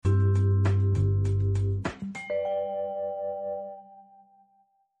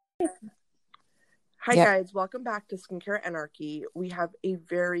Hi Yep. guys, welcome back to Skincare Anarchy. We have a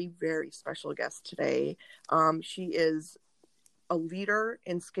very, very special guest today. She is a leader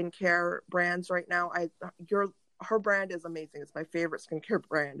in skincare brands right now. Her brand is amazing. It's my favorite skincare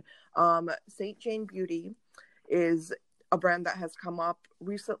brand. Saint Jane Beauty is a brand that has come up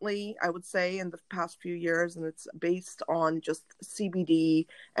recently, I would say, in the past few years, and it's based on just CBD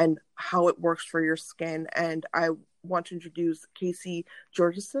and how it works for your skin. And I want to introduce Casey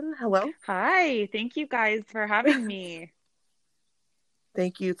Georgeson. Hello. Hi, thank you guys for having me.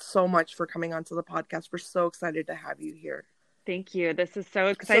 Thank you so much for coming onto the podcast. We're so excited to have you here. Thank you. This is so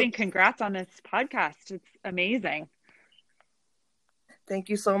So, exciting. Congrats on this podcast. It's amazing. thank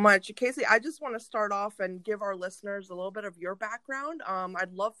you so much. Casey, I just want to start off and give our listeners a little bit of your background.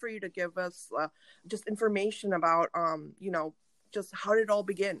 I'd love for you to give us just information about, just how did it all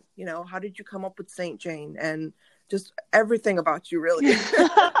begin? How did you come up with Saint Jane and just everything about you, really?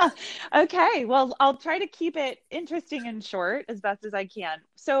 Okay, well, I'll try to keep it interesting and short as best as I can.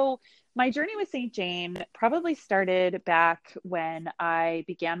 So, my journey with St. Jane probably started back when I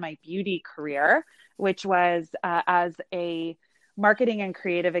began my beauty career, which was as a marketing and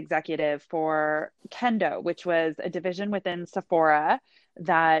creative executive for Kendo, which was a division within Sephora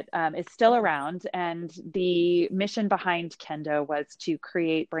that is still around. And the mission behind Kendo was to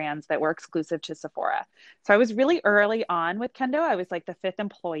create brands that were exclusive to Sephora. So I was really early on with Kendo. I was like the fifth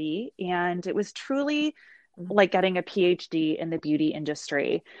employee, and it was truly like getting a PhD in the beauty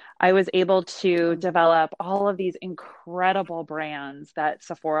industry. I was able to develop all of these incredible brands that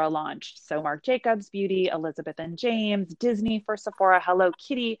Sephora launched. So Marc Jacobs Beauty, Elizabeth and James, Disney for Sephora, Hello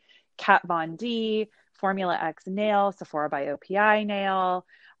Kitty, Kat Von D, Formula X Nail, Sephora by OPI Nail.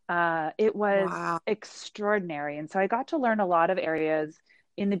 It was Wow. extraordinary. And so I got to learn a lot of areas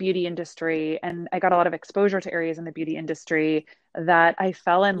in the beauty industry, and I got a lot of exposure to areas in the beauty industry that I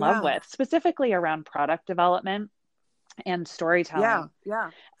fell in love Yeah. with, specifically around product development and Yeah. storytelling,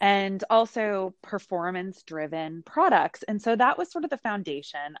 Yeah. and also performance driven products. And so that was sort of the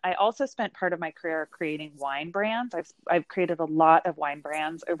foundation. I also spent part of my career creating wine brands. I've created a lot of wine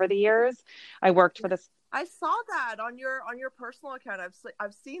brands over the years. I worked for this. I saw that on your personal account.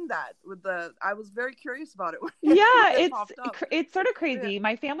 I've seen that with the. I was very curious about it when Yeah, it popped up. it's sort of Yeah. crazy.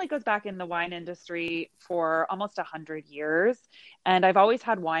 My family goes back in the wine industry for almost 100 years, and I've always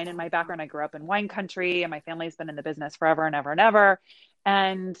had wine in my background. I grew up in wine country, and my family's been in the business forever and ever and ever.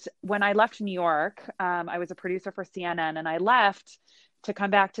 And when I left New York, I was a producer for CNN, and I left to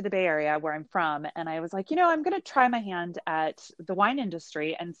come back to the Bay Area where I'm from. And I was like, I'm going to try my hand at the wine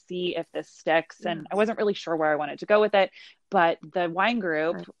industry and see if this sticks. Yeah. And I wasn't really sure where I wanted to go with it. But the wine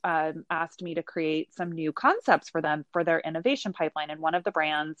group Right. asked me to create some new concepts for them for their innovation pipeline. And one of the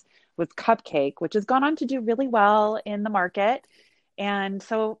brands was Cupcake, which has gone on to do really well in the market. And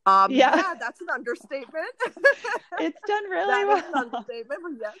so, yeah, Yeah, that's an understatement. it's done really That is an well. understatement,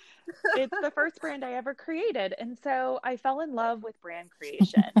 but yes. It's the first brand I ever created. And so I fell in love with brand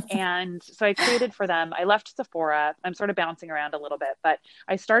creation. And so I created for them. I left Sephora. I'm sort of bouncing around a little bit, but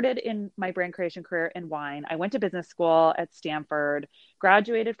I started in my brand creation career in wine. I went to business school at Stanford,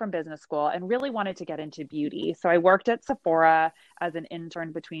 graduated from business school, and really wanted to get into beauty. So I worked at Sephora as an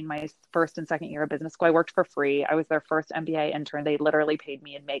intern between my first and second year of business school. I worked for free. I was their first MBA intern. They literally paid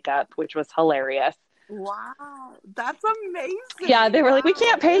me in makeup, which was hilarious. Wow, that's Yeah, amazing. they were like, we Wow,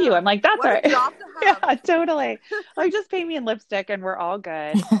 can't pay you. yeah. I'm like, that's all What a right. job to have. Yeah, totally. Like, just pay me in lipstick and we're all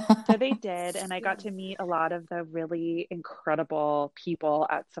good. So they did. And I got Yeah. to meet a lot of the really incredible people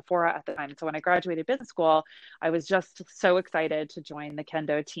at Sephora at the time. So when I graduated business school, I was just so excited to join the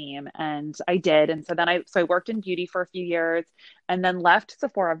Kendo team. And I did. And so I worked in beauty for a few years and then left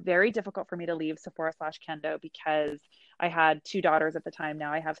Sephora. Very difficult for me to leave Sephora slash Kendo because I had two daughters at the time.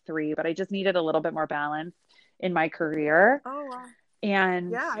 Now I have three, but I just needed a little bit more balance in my career. Oh, wow. And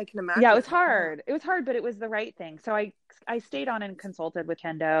Yeah, I can yeah, it was imagine. Yeah. hard. It was hard, but it was the right thing. So I stayed on and consulted with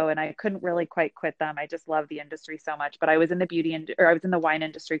Kendo, and I couldn't really quite quit them. I just love the industry so much. But I was in the or I was in the wine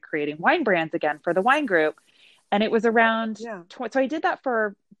industry creating wine brands again for the wine group. And it was around Yeah. so I did that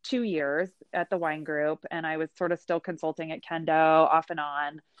for 2 years at the wine group, and I was sort of still consulting at Kendo off and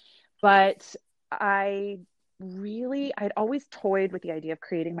on. But I I'd always toyed with the idea of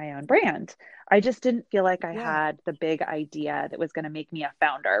creating my own brand. I just didn't feel like I Yeah. had the big idea that was going to make me a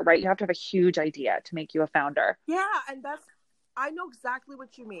founder, right? You have to have a huge idea to make you a founder. Yeah, and I know exactly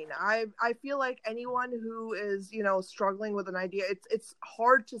what you mean. I feel like anyone who is, struggling with an idea, it's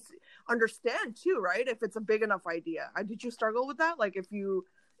hard to understand too, right? If it's a big enough idea. Did you struggle with that? Like if you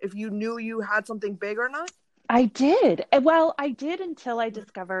knew you had something big or not? I did. Well, I did until I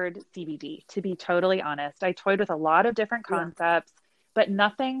discovered CBD, to be totally honest. I toyed with a lot of different Yeah. concepts, but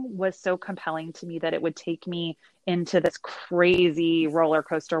nothing was so compelling to me that it would take me into this crazy roller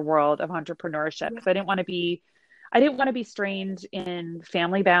coaster world of entrepreneurship. Yeah. Because I didn't want to be strained in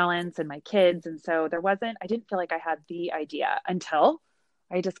family balance and my kids. And so I didn't feel like I had the idea until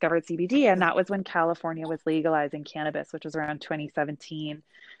I discovered CBD. And that was when California was legalizing cannabis, which was around 2017.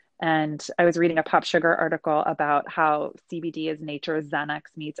 And I was reading a Pop Sugar article about how CBD is nature's Xanax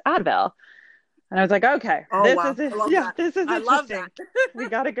meets Advil. And I was like, okay, Oh wow, I love that. this is I love interesting. that. We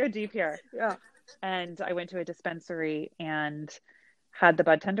got to go deep here. Yeah. And I went to a dispensary and had the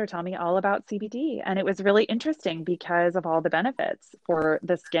bud tender tell me all about CBD. And it was really interesting because of all the benefits for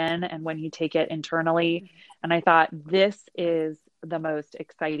the skin and when you take it internally. And I thought, this is the most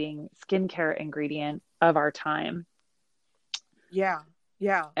exciting skincare ingredient of our time. Yeah.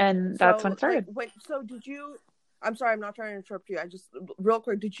 Yeah. And that's when So it started. so did you, I'm sorry, I'm not trying to interrupt you. I just real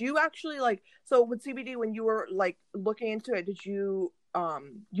quick, did you actually like, so with CBD, when you were like looking into it, did you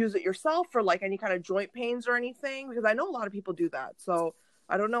use it yourself for like any kind of joint pains or anything? Because I know a lot of people do that. So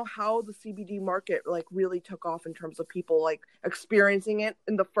I don't know how the CBD market like really took off in terms of people like experiencing it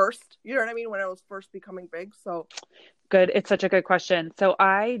in the first, you know what I mean, when it was first becoming big. So Good. It's such a good question. So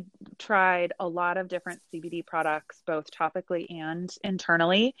I tried a lot of different CBD products, both topically and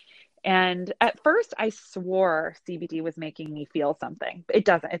internally. And at first, I swore CBD was making me feel something. It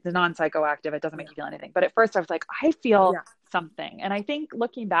doesn't. It's non-psychoactive. It doesn't yeah. make you feel anything. But at first, I was like, I feel Yeah. something. And I think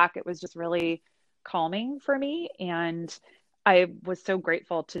looking back, it was just really calming for me. And I was so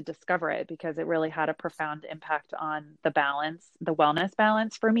grateful to discover it because it really had a profound impact on the balance, the wellness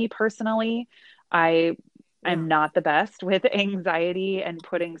balance for me personally. I Yeah. I'm not the best with anxiety and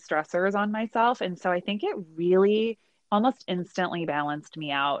putting stressors on myself. And so I think it really almost instantly balanced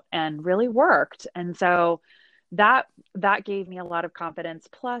me out and really worked. And so that that gave me a lot of confidence.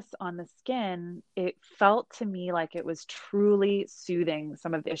 Plus on the skin, it felt to me like it was truly soothing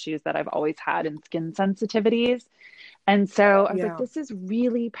some of the issues that I've always had in skin sensitivities. And so I was like, Yeah. this is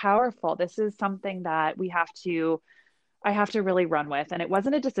really powerful. This is something that I have to really run with. And it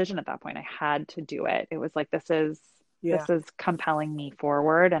wasn't a decision at that point. I had to do it. It was like, Yeah. this is compelling me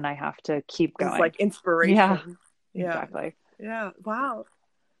forward and I have to keep It's going. like Yeah, inspiration. Yeah. exactly. Yeah. Wow.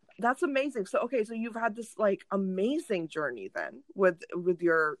 That's amazing. So okay, so you've had this like amazing journey then with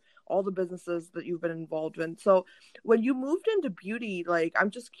your all the businesses that you've been involved in. So when you moved into beauty, like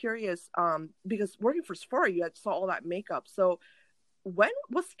I'm just curious, because working for Sephora, you had saw all that makeup. So when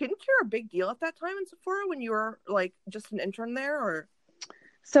was skincare a big deal at that time in Sephora when you were like just an intern there or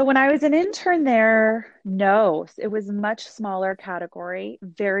So when I was an intern there, no, it was much smaller category,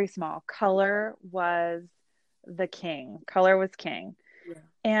 very small. Color was the king. Color was king. yeah,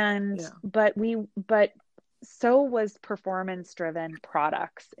 And yeah. but so was performance driven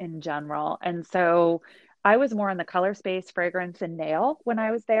products in general. And so I was more in the color space, fragrance and nail when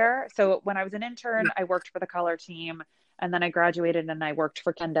I was there. So when I was an intern, Yeah. I worked for the color team, and then I graduated and I worked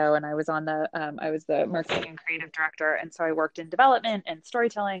for Kendo, and I was the marketing and creative director. And so I worked in development and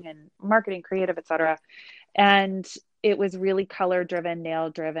storytelling and marketing, creative, et cetera. And it was really color driven, nail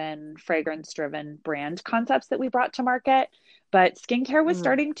driven, fragrance driven brand concepts that we brought to market. But skincare was Mm,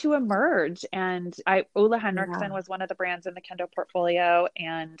 starting to emerge. And Ola Henriksen yeah. was one of the brands in the Kendo portfolio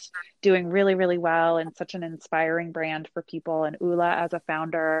and doing really, really well, and such an inspiring brand for people. And Ula as a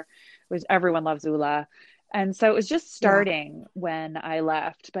founder was, everyone loves Ula. And so it was just Yeah. starting when I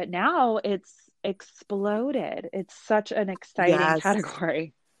left, but now it's exploded. It's such an exciting Yes.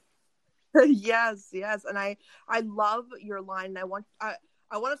 category. Yes, yes. And I love your line. And I want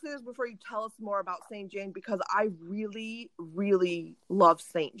to say this before you tell us more about St. Jane because I really, really love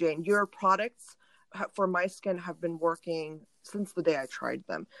St. Jane. Your products for my skin have been working since the day I tried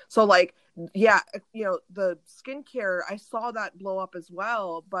them. So like, yeah, you know, the skincare, I saw that blow up as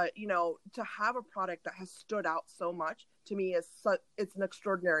well. But, you know, to have a product that has stood out so much to me it's an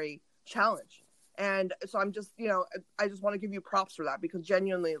extraordinary challenge. And so I'm just, you know, I just want to give you props for that because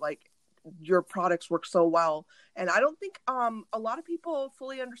genuinely, like, your products work so well. And I don't think a lot of people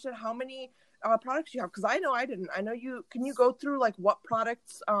fully understand how many products you have because I know I didn't. I know you. Can you go through like what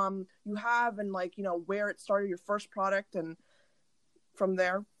products you have and like you know where it started your first product and from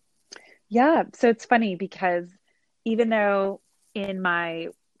there? Yeah. So it's funny because even though in my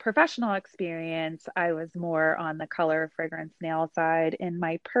professional experience, I was more on the color, fragrance, nail side, in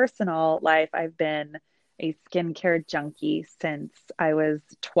my personal life, I've been a skincare junkie since I was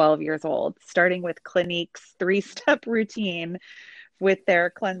 12 years old, starting with Clinique's three-step routine with their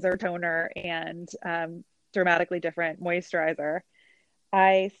cleanser, toner, and dramatically different moisturizer.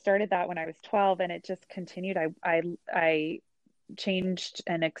 I started that when I was 12 and it just continued. I changed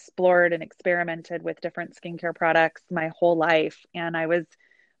and explored and experimented with different skincare products my whole life. And I was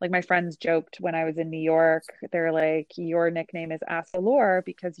like, my friends joked when I was in New York, they're like, your nickname is Ask Allure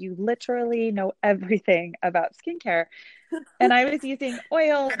because you literally know everything about skincare. And I was using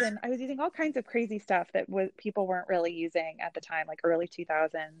oils and I was using all kinds of crazy stuff that people weren't really using at the time, like early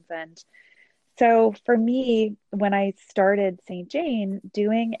 2000s. And so for me, when I started St. Jane,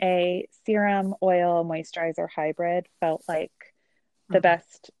 doing a serum oil moisturizer hybrid felt like the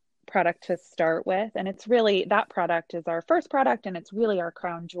best product to start with. And it's really, that product is our first product and it's really our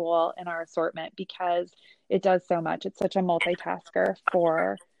crown jewel in our assortment because it does so much. It's such a multitasker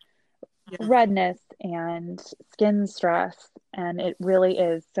for redness and skin stress. And it really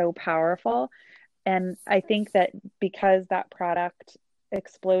is so powerful. And I think that because that product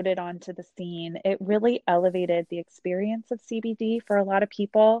exploded onto the scene, it really elevated the experience of CBD for a lot of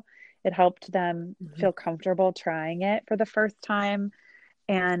people. It helped them feel comfortable trying it for the first time.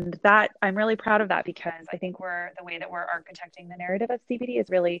 And that I'm really proud of that because I think the way that we're architecting the narrative of CBD is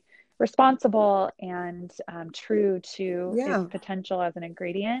really responsible and true to its potential as an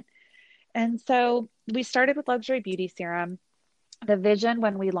ingredient. And so we started with Luxury Beauty Serum. The vision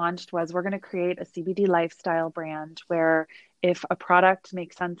when we launched was we're going to create a CBD lifestyle brand where if a product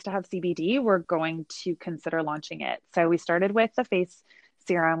makes sense to have CBD, we're going to consider launching it. So we started with the face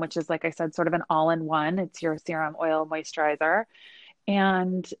serum, which is, like I said, sort of an all-in-one. It's your serum, oil, moisturizer.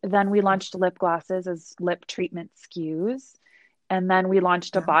 And then we launched lip glosses as lip treatment SKUs. And then we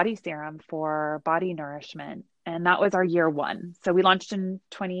launched a body serum for body nourishment. And that was our year one. So we launched in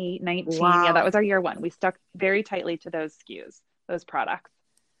 2019. Wow. Yeah, that was our year one. We stuck very tightly to those SKUs, those products.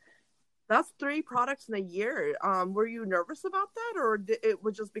 That's 3 products in a year. Were you nervous about that? Or it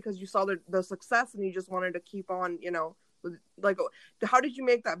was just because you saw the success and you just wanted to keep on, like, how did you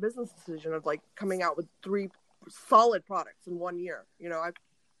make that business decision of like coming out with 3 solid products in 1 year?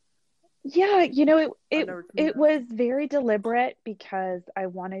 It was very deliberate because I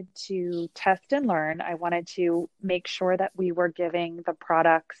wanted to test and learn. I wanted to make sure that we were giving the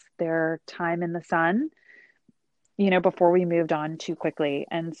products their time in the sun, before we moved on too quickly.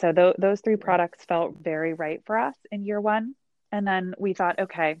 And so those 3 products felt very right for us in year one. And then we thought,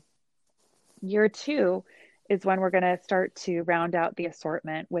 okay, year 2 is when we're going to start to round out the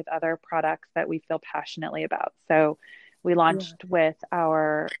assortment with other products that we feel passionately about. So we launched with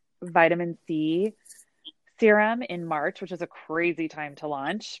our vitamin C serum in March, which is a crazy time to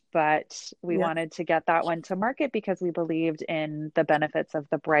launch, but we wanted to get that one to market because we believed in the benefits of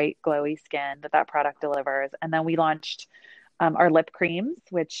the bright, glowy skin that product delivers. And then we launched our lip creams,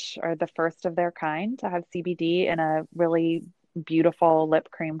 which are the first of their kind to have CBD in a really beautiful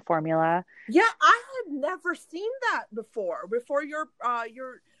lip cream formula. Yeah, I had never seen that before. Before your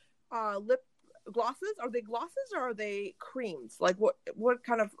lip glosses, are they glosses or are they creams? Like what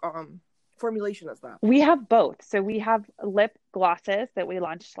kind of formulation is that? We have both. So we have lip glosses that we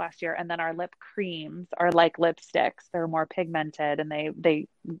launched last year, and then our lip creams are like lipsticks. They're more pigmented and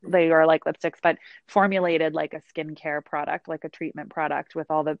they are like lipsticks, but formulated like a skincare product, like a treatment product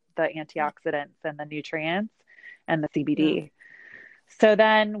with all the antioxidants and the nutrients and the CBD. Yeah. So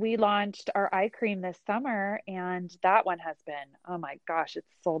then we launched our eye cream this summer, and that one has been, oh my gosh, it's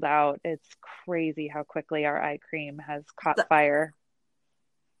sold out. It's crazy how quickly our eye cream has caught fire.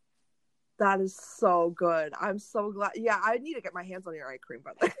 That is so good. I'm so glad. Yeah, I need to get my hands on your eye cream,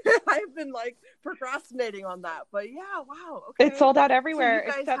 but I've been like procrastinating on that. But yeah, wow. Okay. It's sold out everywhere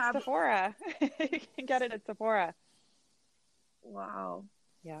except Sephora. You can get it at Sephora. Wow.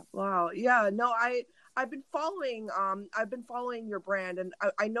 Yeah. Wow. Yeah. No, I've been following your brand, and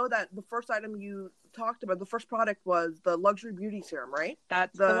I know that the first item you talked about, the first product was the Luxury Beauty Serum, right?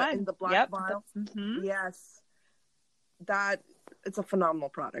 That's the one. In the black vial. Mm-hmm. Yes. It's a phenomenal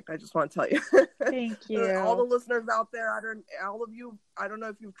product. I just want to tell you. Thank you. All the listeners out there, all of you, I don't know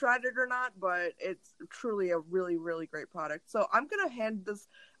if you've tried it or not, but it's truly a really, really great product. So I'm going to hand this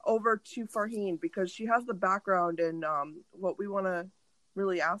over to Farheen because she has the background in what we want to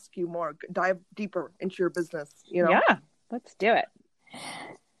really ask you more, dive deeper into your business. Yeah, let's do it.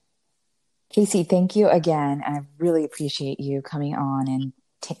 Casey, thank you again. I really appreciate you coming on and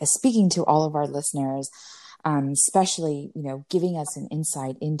speaking to all of our listeners. Especially, giving us an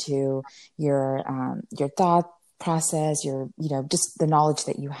insight into your thought process, just the knowledge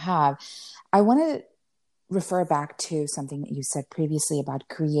that you have. I want to refer back to something that you said previously about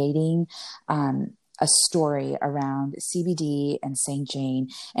creating a story around CBD and St. Jane.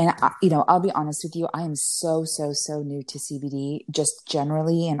 And, I'll be honest with you, I am so new to CBD just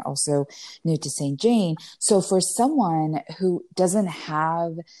generally and also new to St. Jane. So for someone who doesn't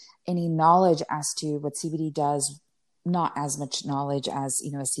have any knowledge as to what CBD does not as much knowledge as,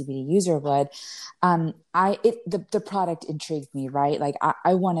 you know, a CBD user would, the product intrigued me, right? Like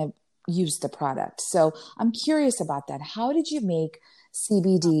I want to use the product. So I'm curious about that. How did you make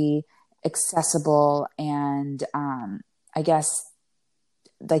CBD accessible and, I guess,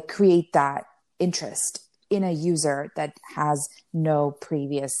 like create that interest in a user that has no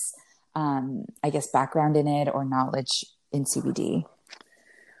previous, I guess, background in it or knowledge in CBD?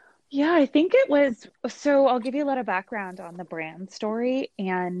 Yeah, I think it was. So I'll give you a lot of background on the brand story.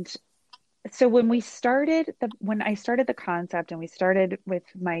 And so when I started the concept and we started with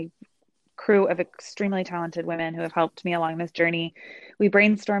my crew of extremely talented women who have helped me along this journey, we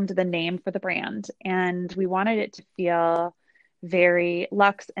brainstormed the name for the brand and we wanted it to feel very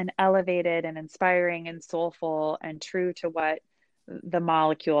luxe and elevated and inspiring and soulful and true to what the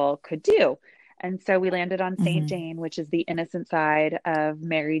molecule could do. And so we landed on St. Mm-hmm. Jane, which is the innocent side of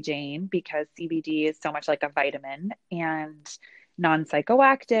Mary Jane, because CBD is so much like a vitamin and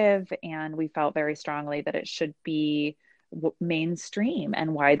non-psychoactive. And we felt very strongly that it should be mainstream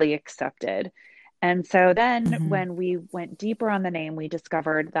and widely accepted. And so then Mm-hmm. when we went deeper on the name, we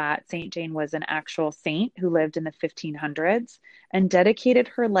discovered that St. Jane was an actual saint who lived in the 1500s and dedicated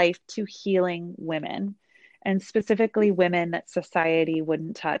her life to healing women, and specifically women that society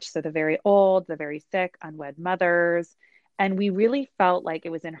wouldn't touch. So the very old, the very sick, unwed mothers. And we really felt like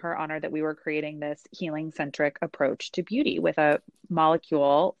it was in her honor that we were creating this healing centric approach to beauty with a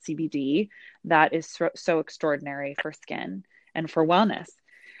molecule, CBD, that is so extraordinary for skin and for wellness.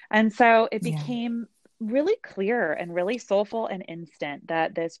 And so it Yeah. became really clear and really soulful and instant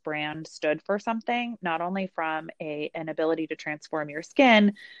that this brand stood for something, not only from an ability to transform your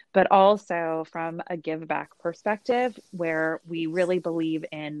skin, but also from a give back perspective, where we really believe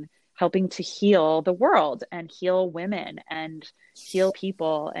in helping to heal the world and heal women and heal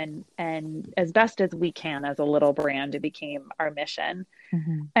people and as best as we can. As a little brand, it became our mission.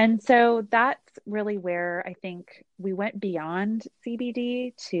 Mm-hmm. And so that's really where I think we went beyond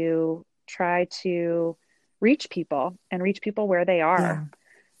CBD to try to reach people and reach people where they are. Yeah.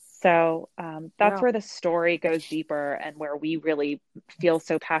 So that's Yeah. where the story goes deeper and where we really feel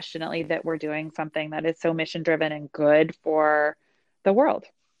so passionately that we're doing something that is so mission driven and good for the world.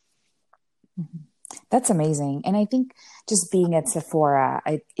 Mm-hmm. That's amazing. And I think just being at Sephora,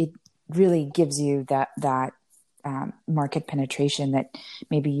 it really gives you that market penetration that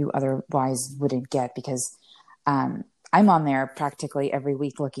maybe you otherwise wouldn't get, because I'm on there practically every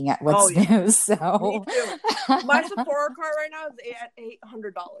week looking at what's new. So me too. My Sephora cart right now is at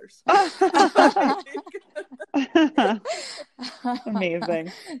 $800.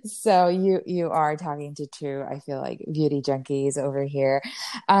 Amazing. So you are talking to two, I feel like, beauty junkies over here.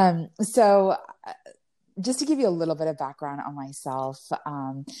 So just to give you a little bit of background on myself,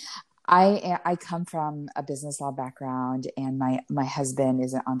 I come from a business law background, and my husband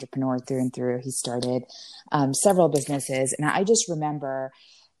is an entrepreneur through and through. He started several businesses, and I just remember,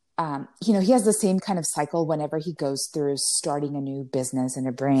 he has the same kind of cycle whenever he goes through starting a new business and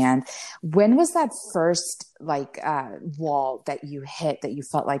a brand. When was that first wall that you hit that you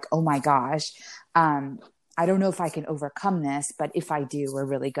felt like, oh my gosh, I don't know if I can overcome this, but if I do, we're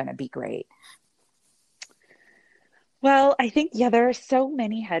really going to be great? Well, I think, there are so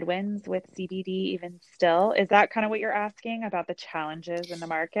many headwinds with CBD even still. Is that kind of what you're asking about, the challenges in the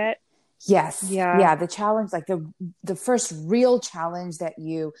market? Yes. Yeah. Yeah. The challenge, like the first real challenge that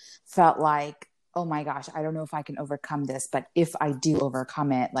you felt like, oh my gosh, I don't know if I can overcome this, but if I do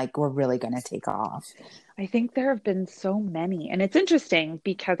overcome it, like, we're really going to take off. I think there have been so many. And it's interesting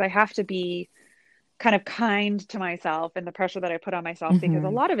because I have to be kind of kind to myself and the pressure that I put on myself, because a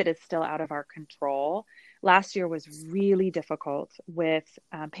lot of it is still out of our control. Last year was really difficult with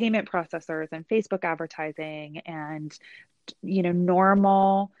payment processors and Facebook advertising and,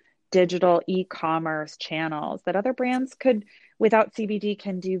 normal digital e-commerce channels that other brands could, without CBD,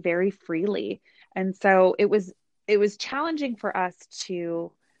 can do very freely. And so it was challenging for us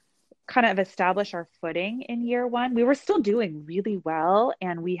to kind of establish our footing in year one. We were still doing really well,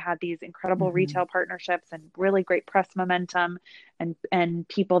 and we had these incredible retail partnerships and really great press momentum, and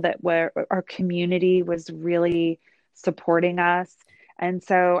people that were, our community was really supporting us. And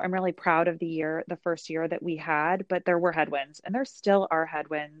so I'm really proud of the first year that we had, but there were headwinds, and there still are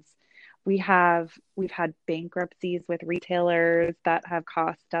headwinds. We've had bankruptcies with retailers that have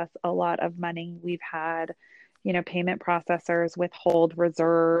cost us a lot of money. We've had payment processors withhold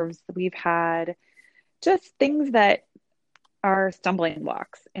reserves. We've had just things that are stumbling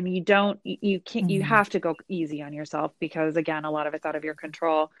blocks, and you have to go easy on yourself, because again, a lot of it's out of your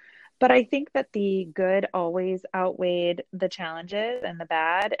control. But I think that the good always outweighed the challenges and the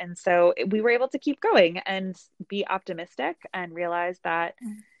bad. And so we were able to keep going and be optimistic and realize that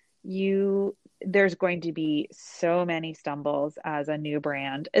there's going to be so many stumbles as a new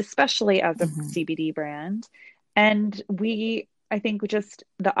brand, especially as a Mm-hmm. CBD brand. And I think just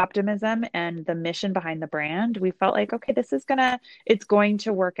the optimism and the mission behind the brand, we felt like, okay, it's going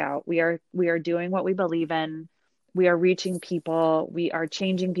to work out. We are doing what we believe in. We are reaching people. We are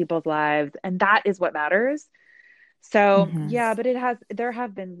changing people's lives. And that is what matters. So Mm-hmm. yeah, but there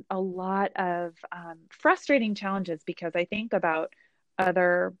have been a lot of frustrating challenges because I think about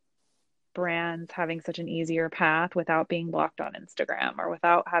other brands having such an easier path without being blocked on Instagram or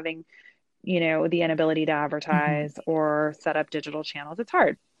without having, the inability to Mm-hmm. advertise or set up digital channels. It's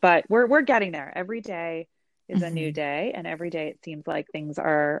hard, but we're getting there. Every day is a new Mm-hmm. day, and every day it seems like things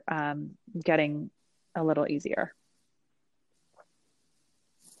are getting a little easier.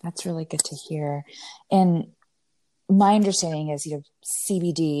 That's really good to hear. And my understanding is,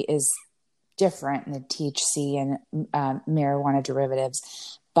 CBD is different than THC and marijuana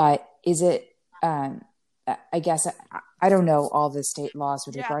derivatives, but is it? I guess I don't know all the state laws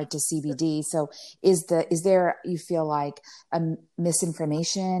with Yeah. regard to CBD. So is there, you feel like, a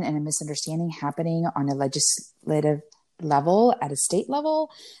misinformation and a misunderstanding happening on a legislative level at a state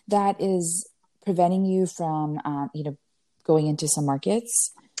level that is preventing you from going into some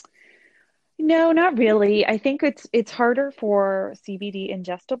markets? No, not really. I think it's harder for CBD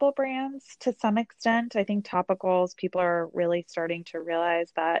ingestible brands to some extent. I think topicals, people are really starting to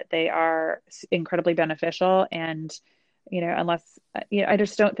realize that they are incredibly beneficial and unless I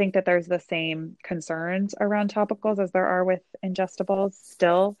just don't think that there's the same concerns around topicals as there are with ingestibles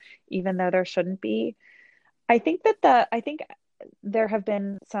still, even though there shouldn't be. I think there have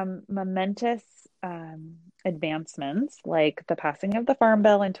been some momentous advancements, like the passing of the Farm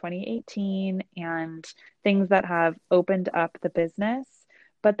Bill in 2018 and things that have opened up the business.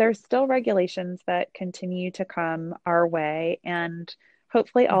 But there's still regulations that continue to come our way. And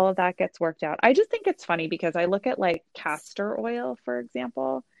hopefully all of that gets worked out. I just think it's funny because I look at like castor oil, for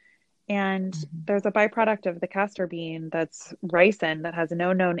example, and Mm-hmm. there's a byproduct of the castor bean that's ricin that has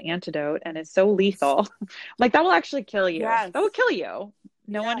no known antidote and is so lethal. Like that will actually kill you. Yes. That will kill you.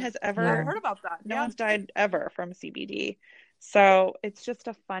 Yes. Yeah, I've heard about that. No Yeah. one's died ever from CBD. So it's just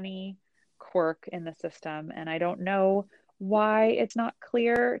a funny quirk in the system. And I don't know why it's not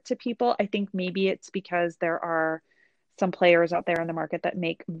clear to people. I think maybe it's because there are some players out there in the market that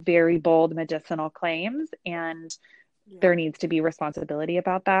make very bold medicinal claims and Yeah. there needs to be responsibility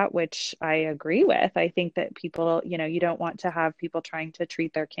about that, which I agree with. I think that people, you don't want to have people trying to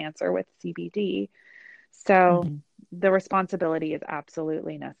treat their cancer with CBD. So Mm-hmm. the responsibility is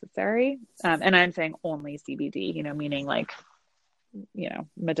absolutely necessary. And I'm saying only CBD, meaning like,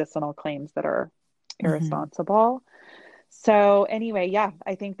 medicinal claims that are Mm-hmm. irresponsible. So anyway, yeah,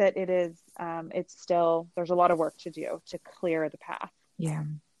 I think that it's still, there's a lot of work to do to clear the path. Yeah.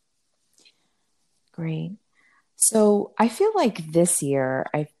 Great. So I feel like this year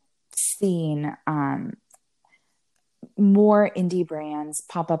I've seen more indie brands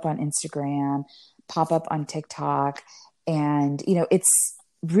pop up on Instagram, pop up on TikTok, and it's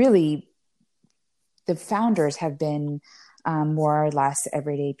really, the founders have been more or less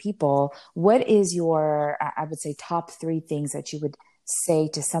everyday people. What is your, I would say, top three things that you would say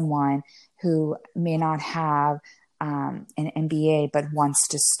to someone who may not have an MBA but wants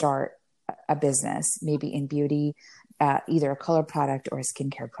to start a business, maybe in beauty, either a color product or a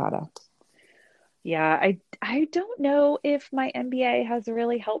skincare product? Yeah, I don't know if my MBA has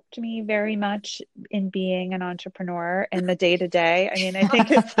really helped me very much in being an entrepreneur in the day to day. I mean, I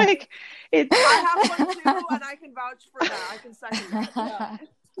think it's like I have one too, and I can vouch for that. I can second that. Yeah.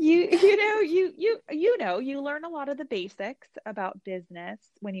 You learn a lot of the basics about business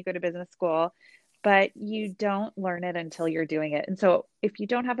when you go to business school, but you don't learn it until you're doing it. And so if you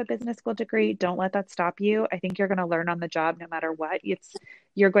don't have a business school degree, don't let that stop you. I think you're going to learn on the job no matter what.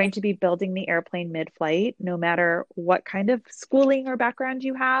 You're going to be building the airplane mid-flight no matter what kind of schooling or background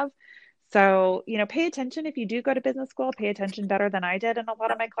you have. So, pay attention if you do go to business school, pay attention better than I did in a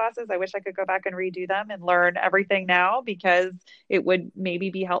lot of my classes. I wish I could go back and redo them and learn everything now because it would maybe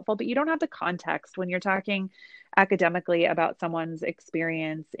be helpful, but you don't have the context when you're talking academically about someone's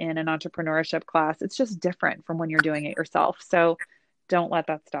experience in an entrepreneurship class. It's just different from when you're doing it yourself. So don't let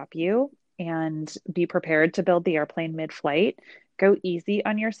that stop you and be prepared to build the airplane mid-flight. Go easy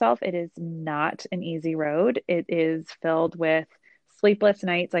on yourself. It is not an easy road. It is filled with sleepless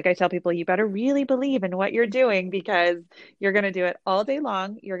nights. Like I tell people, you better really believe in what you're doing because you're going to do it all day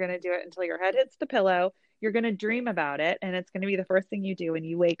long. You're going to do it until your head hits the pillow. You're going to dream about it, and it's going to be the first thing you do when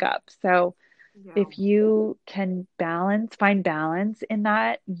you wake up. So Yeah. if you can find balance in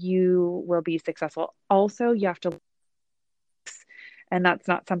that, you will be successful. Also, you have to, and that's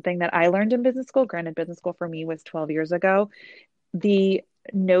not something that I learned in business school. Granted, business school for me was 12 years ago. The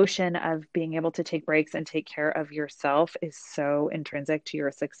notion of being able to take breaks and take care of yourself is so intrinsic to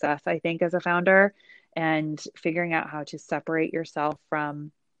your success, I think, as a founder, and figuring out how to separate yourself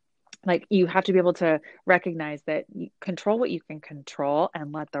from, like, you have to be able to recognize that you control what you can control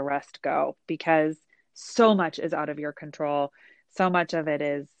and let the rest go, because so much is out of your control. So much of it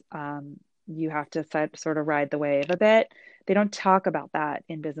is, you have to sort of ride the wave a bit. They don't talk about that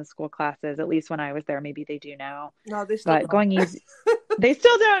in business school classes, at least when I was there. Maybe they do now. No, they still But don't. going easy, they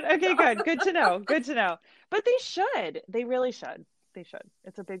still don't. Okay, good. Good to know. Good to know. But they should. They really should. They should.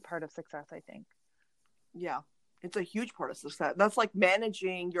 It's a big part of success, I think. Yeah. It's a huge part of success. That's like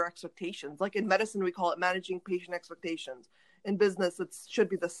managing your expectations. Like in medicine, we call it managing patient expectations. In business, it should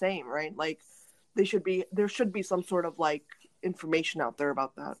be the same, right? Like there should be some sort of like information out there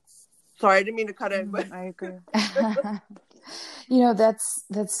about that. Sorry, I didn't mean to cut in, but I agree.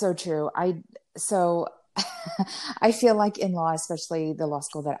 That's so true. I feel like in law, especially the law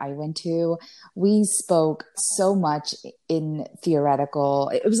school that I went to, we spoke so much in theoretical.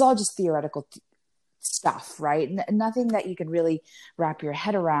 It was all just theoretical stuff, right? Nothing that you can really wrap your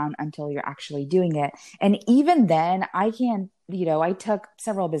head around until you're actually doing it. And even then, I took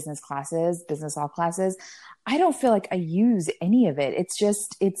several business law classes. I don't feel like I use any of it.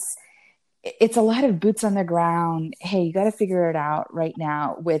 It's a lot of boots on the ground. Hey, you got to figure it out right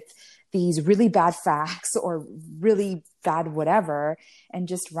now with these really bad facts or really bad whatever, and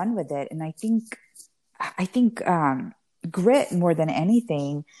just run with it. And I think grit more than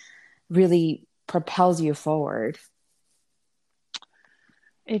anything really propels you forward.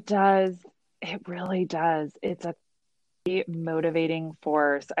 It does. It really does. It's a motivating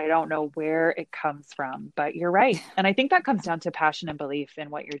force. I don't know where it comes from, but you're right. And I think that comes down to passion and belief in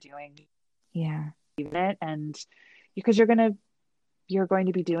what you're doing. Yeah. It, and because you're going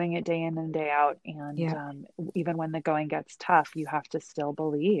to be doing it day in and day out. And Yeah. Even when the going gets tough, you have to still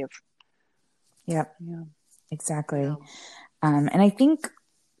believe. Yep. Yeah. Exactly. Yeah. And I think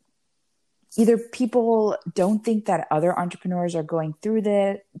either people don't think that other entrepreneurs are going through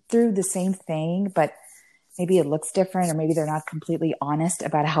the same thing, but maybe it looks different, or maybe they're not completely honest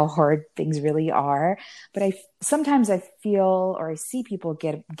about how hard things really are. But sometimes I feel, or I see people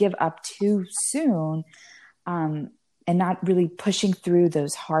give up too soon, and not really pushing through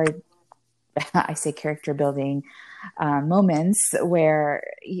those hard, I say character building moments where,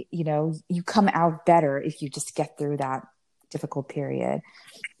 you come out better if you just get through that difficult period.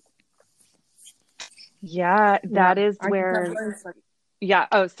 Yeah, that is I where, yeah.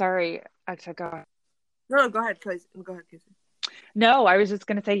 Oh, sorry. Actually, go ahead. No, go ahead, Casey. No, I was just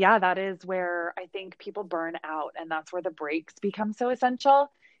going to say, yeah, that is where I think people burn out, and that's where the breaks become so essential.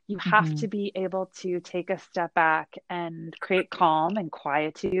 You have to be able to take a step back and create calm and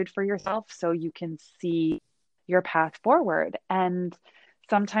quietude for yourself so you can see your path forward. And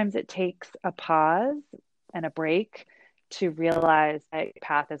sometimes it takes a pause and a break to realize that your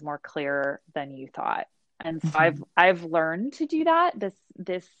path is more clear than you thought. And so I've learned to do that.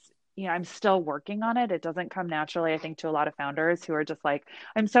 This I'm still working on it. It doesn't come naturally, I think, to a lot of founders who are just like,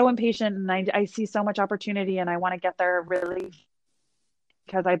 I'm so impatient and I see so much opportunity and I want to get there really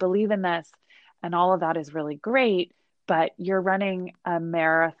because I believe in this. And all of that is really great. But you're running a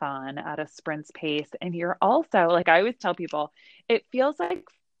marathon at a sprint's pace. And you're also, like I always tell people, it feels like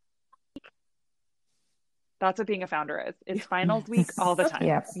that's what being a founder is. It's finals week all the time.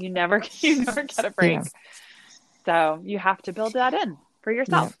 Yep. You never get a break. Yeah. So you have to build that in for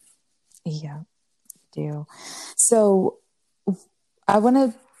yourself. Yeah, do. So I want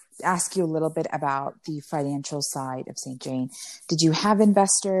to ask you a little bit about the financial side of St. Jane. Did you have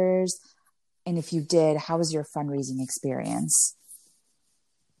investors? And if you did, how was your fundraising experience?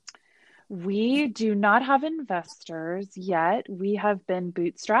 We do not have investors yet. We have been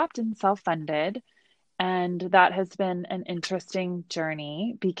bootstrapped and self-funded. And that has been an interesting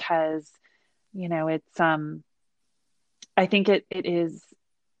journey because, it's, I think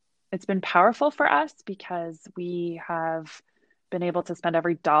it's been powerful for us because we have been able to spend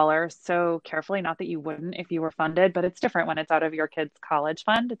every dollar so carefully. Not that you wouldn't if you were funded, but it's different when it's out of your kid's college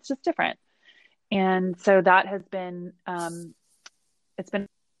fund. It's just different. And so that has been, it's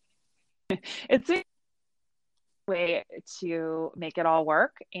a way to make it all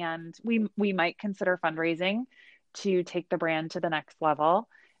work. And we might consider fundraising to take the brand to the next level.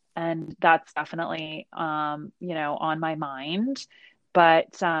 And that's definitely, on my mind.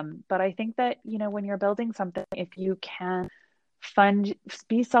 But I think that, when you're building something, if you can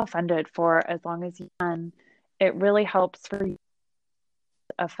be self-funded for as long as you can, it really helps for you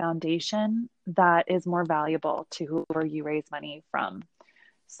a foundation that is more valuable to whoever you raise money from.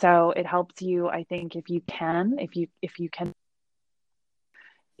 So it helps you, I think, if you can,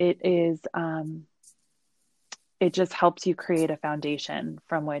 it is, it just helps you create a foundation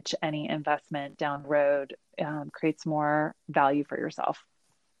from which any investment down the road creates more value for yourself.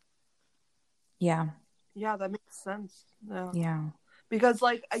 Yeah. Yeah, that makes sense. Yeah. Because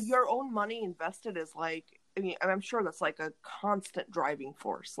like your own money invested is like, I mean, I'm sure that's like a constant driving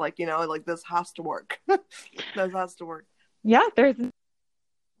force. Like, like this has to work. This has to work. Yeah, there's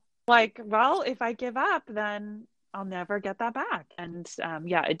like, well, if I give up, then I'll never get that back. And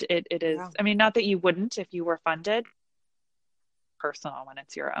it is. Yeah. I mean, not that you wouldn't if you were funded. Personal when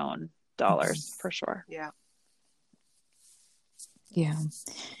it's your own dollars, for sure. Yeah. Yeah.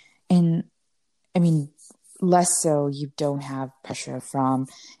 And I mean, less so you don't have pressure from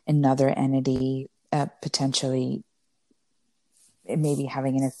another entity potentially maybe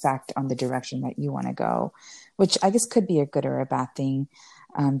having an effect on the direction that you want to go, which I guess could be a good or a bad thing,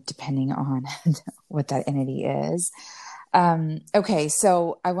 depending on what that entity is. Okay,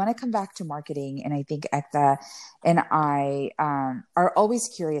 so I want to come back to marketing, and I think Ekta and I are always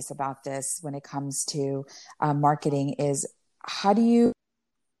curious about this when it comes to marketing is how do you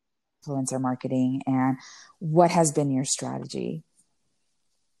influencer marketing, and what has been your strategy?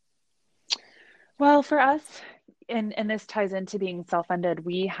 Well, for us, and this ties into being self-funded,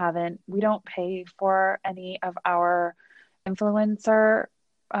 we don't pay for any of our influencer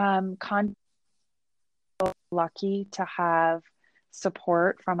content. Lucky to have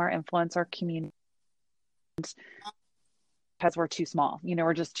support from our influencer community because we're too small.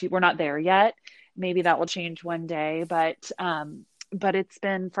 We're not there yet. Maybe that will change one day, but it's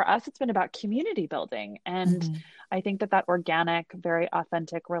been, for us, it's been about community building. And I think that organic, very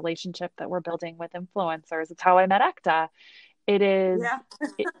authentic relationship that we're building with influencers, it's how I met Ekta. It is,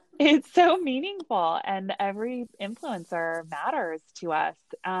 it's so meaningful, and every influencer matters to us.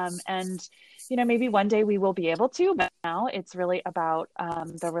 And maybe one day we will be able to, but now it's really about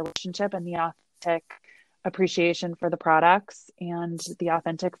the relationship and the authentic appreciation for the products and the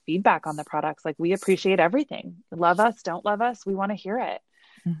authentic feedback on the products. Like, we appreciate everything. Love us, don't love us, we want to hear it.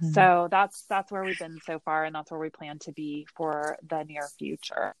 So that's where we've been so far, and that's where we plan to be for the near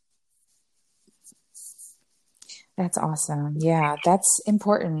future. That's awesome. Yeah, that's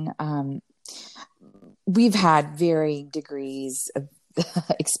important. We've had varying degrees of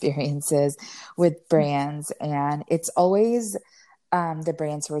experiences with brands, and it's always the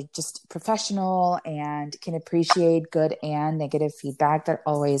brands who are just professional and can appreciate good and negative feedback that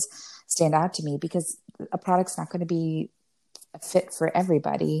always stand out to me, because a product's not going to be a fit for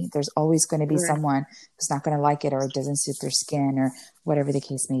everybody. There's always going to be someone who's not going to like it, or it doesn't suit their skin, or whatever the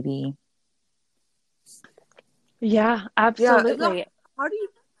case may be. Yeah, absolutely. Yeah,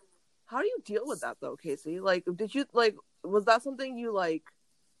 how do you deal with that though, Casey? Like, did you was that something you it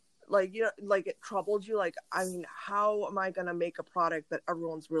troubled you? Like, I mean, how am I gonna make a product that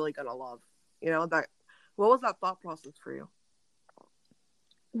everyone's really gonna love? What was that thought process for you?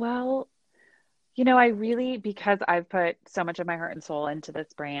 Well, I really, because I've put so much of my heart and soul into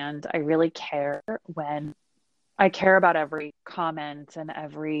this brand, I really care about every comment and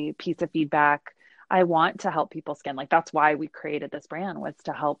every piece of feedback. I want to help people's skin. Like, that's why we created this brand, was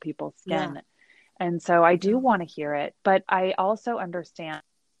to help people's skin. Yeah. And so I do want to hear it, but I also understand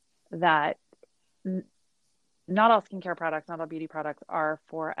that not all skincare products, not all beauty products are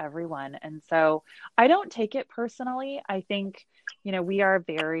for everyone. And so I don't take it personally. I think, we are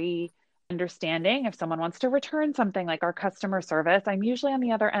very understanding. If someone wants to return something, like our customer service, I'm usually on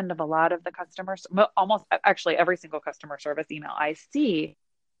the other end of a lot of the customers, almost actually every single customer service email I see,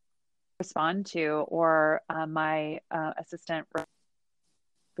 respond to, or my assistant,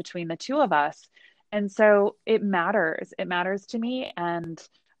 between the two of us. And so it matters to me, and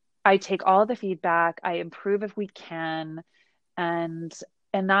I take all the feedback, I improve if we can. And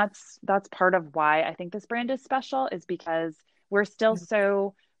that's part of why I think this brand is special, is because we're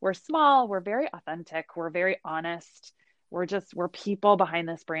still we're small, we're very authentic, we're very honest. We're people behind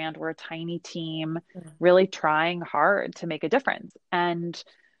this brand. We're a tiny team, really trying hard to make a difference. And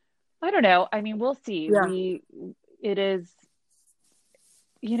I don't know. I mean, we'll see. Yeah. It is,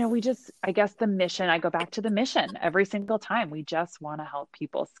 I guess the mission, I go back to the mission every single time. We just want to help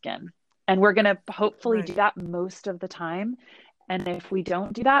people's skin, and we're going to hopefully do that most of the time. And if we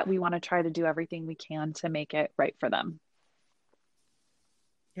don't do that, we want to try to do everything we can to make it right for them.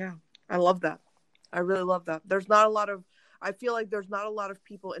 Yeah, I love that. I really love that. I feel like there's not a lot of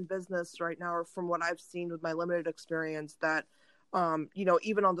people in business right now, or from what I've seen with my limited experience, that,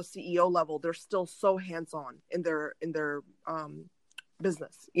 even on the CEO level, they're still so hands-on in their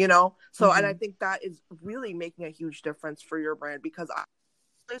business, So, and I think that is really making a huge difference for your brand, because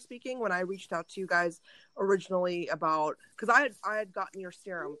speaking, when I reached out to you guys originally because I had gotten your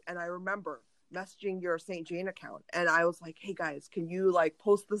serum, and I remember messaging your St. Jane account, and I was like, hey guys, can you like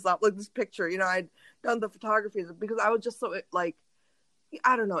post this up, like this picture, I'd done the photography, because I was just so like,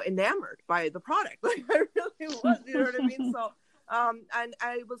 I don't know, enamored by the product. Like I really was, you know what I mean? So and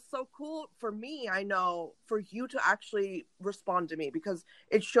it was so cool for me, I know, for you to actually respond to me, because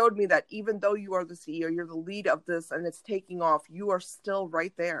it showed me that even though you are the CEO, you're the lead of this, and it's taking off, you are still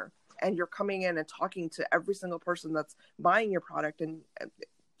right there, and you're coming in and talking to every single person that's buying your product, and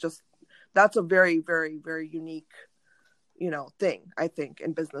just, that's a very, very, very unique, thing, I think,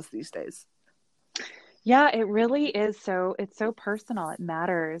 in business these days. Yeah, it really is. It's so personal. It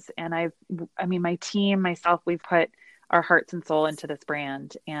matters. And my team, myself, we've put our hearts and soul into this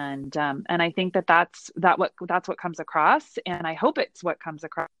brand. And I think that's what comes across. And I hope it's what comes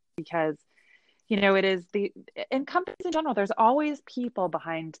across, because, it is in companies in general, there's always people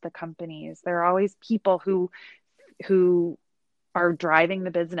behind the companies. There are always people who are driving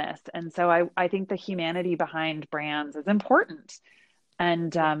the business. And so I think the humanity behind brands is important.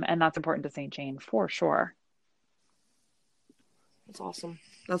 And that's important to St. Jane for sure. That's awesome.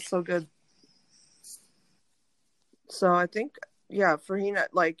 That's so good. So I think, yeah, Farhina,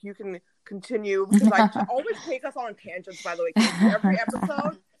 like, you can continue, because I always take us on tangents, by the way, Casey. Every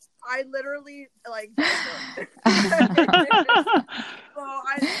episode, I literally like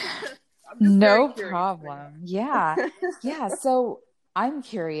no problem. Yeah. Yeah. So I'm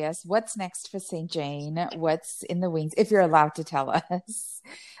curious, what's next for St. Jane? What's in the wings, if you're allowed to tell us?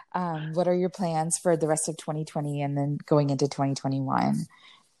 What are your plans for the rest of 2020 and then going into 2021?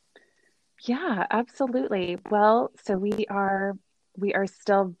 Yeah, absolutely. Well, so we are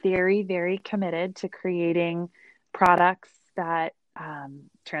still very, very committed to creating products that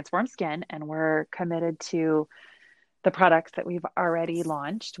transform skin, and we're committed to the products that we've already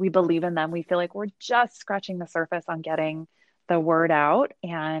launched. We believe in them. We feel like we're just scratching the surface on getting the word out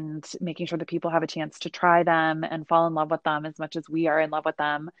and making sure that people have a chance to try them and fall in love with them as much as we are in love with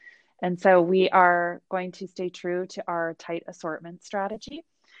them. And so we are going to stay true to our tight assortment strategy.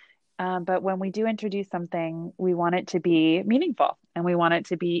 But when we do introduce something, we want it to be meaningful, and we want it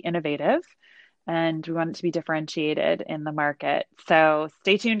to be innovative, and we want it to be differentiated in the market. So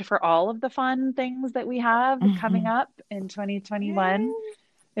stay tuned for all of the fun things that we have coming up in 2021. Yay.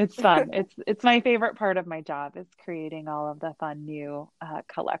 It's fun. It's my favorite part of my job, is creating all of the fun new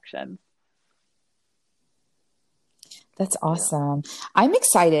collections. That's awesome. I'm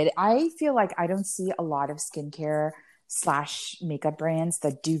excited. I feel like I don't see a lot of skincare / makeup brands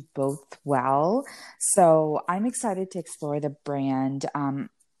that do both well. So I'm excited to explore the brand.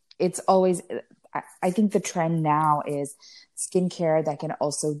 It's always, I think the trend now is skincare that can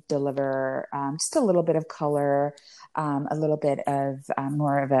also deliver just a little bit of color, a little bit of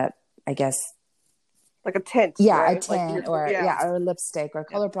more of a, I guess, like a tint. Yeah, right? a tint, or a lipstick, or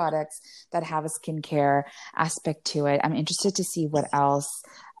color products that have a skincare aspect to it. I'm interested to see what else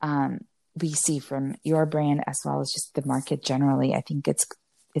we see from your brand, as well as just the market generally. I think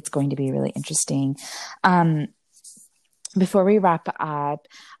it's going to be really interesting. Before we wrap up,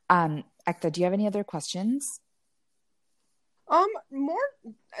 Ekta, do you have any other questions? More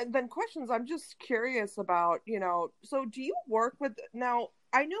than questions, I'm just curious about, so do you work with, now,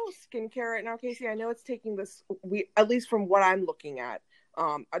 I know skincare right now, Casey, I know it's taking this, at least from what I'm looking at,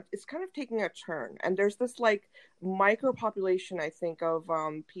 it's kind of taking a turn, and there's this like micro population, I think, of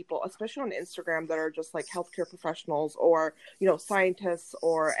people, especially on Instagram, that are just like healthcare professionals, or scientists,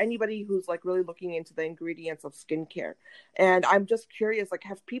 or anybody who's like really looking into the ingredients of skincare. And I'm just curious, like,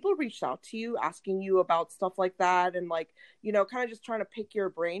 have people reached out to you asking you about stuff like that, and like, kind of just trying to pick your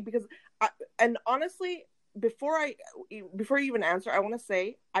brain? Because and honestly, before you even answer, I want to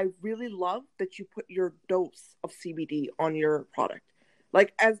say I really love that you put your dose of CBD on your product.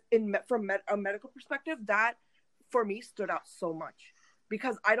 Like, as in from a medical perspective, that for me stood out so much,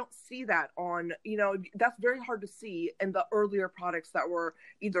 because I don't see that on, that's very hard to see in the earlier products that were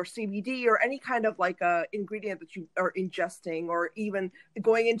either CBD or any kind of like a ingredient that you are ingesting, or even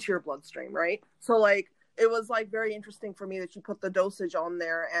going into your bloodstream, right? So like, it was like very interesting for me that you put the dosage on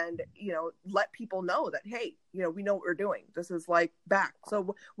there, and let people know that, hey, we know what we're doing. This is like back.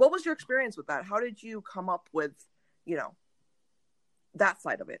 So what was your experience with that? How did you come up with that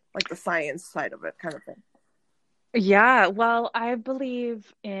side of it, like the science side of it kind of thing. Yeah, well, I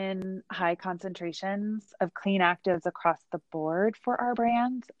believe in high concentrations of clean actives across the board for our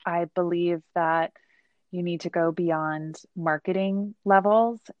brand. I believe that you need to go beyond marketing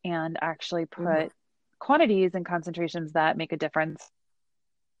levels and actually Mm-hmm. put quantities and concentrations that make a difference.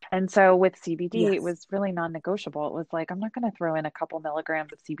 And so with CBD, it Yes. was really non-negotiable. It was like, I'm not going to throw in a couple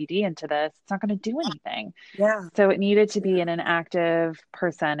milligrams of CBD into this. It's not going to do anything. Yeah. So it needed to be Yeah. in an active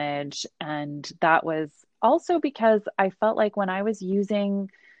percentage. And that was also because I felt like when I was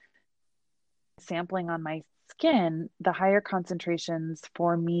using sampling on my skin, the higher concentrations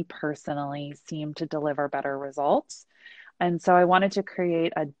for me personally seemed to deliver better results. And so I wanted to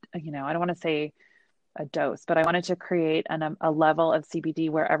create I don't want to say a dose, but I wanted to create a level of CBD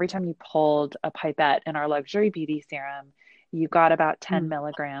where every time you pulled a pipette in our luxury beauty serum, you got about 10 Mm.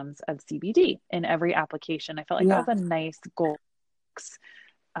 milligrams of CBD in every application. I felt like that Yeah. was a nice goal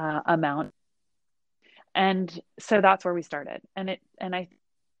amount. And so that's where we started. And I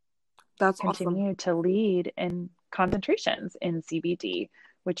That's awesome. continue to lead in concentrations in CBD,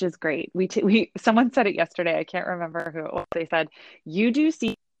 which is great. We someone said it yesterday. I can't remember who it was. They said, "You do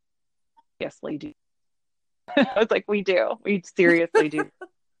seriously do." I was like, "We do. We seriously do."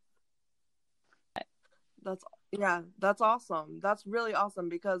 That's yeah, that's awesome. That's really awesome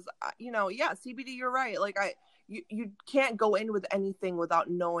because yeah, CBD. You're right. Like you can't go in with anything without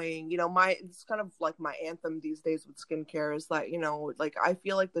knowing. It's kind of like my anthem these days with skincare is that like I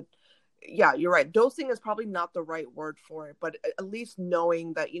feel like yeah, you're right. Dosing is probably not the right word for it, but at least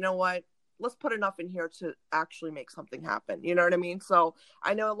knowing that what, let's put enough in here to actually make something happen. You know what I mean? So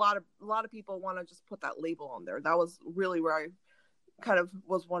I know a lot of people want to just put that label on there. That was really where I kind of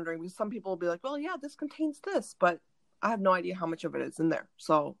was wondering, because some people will be like, well, yeah, this contains this, but I have no idea how much of it is in there.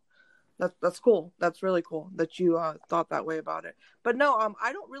 So that's cool. That's really cool that you thought that way about it. But no,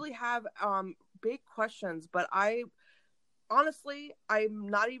 I don't really have big questions, but I honestly, I'm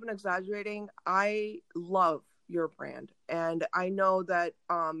not even exaggerating. I love your brand, and I know that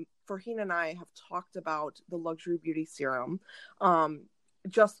Farheen and I have talked about the luxury beauty serum, um,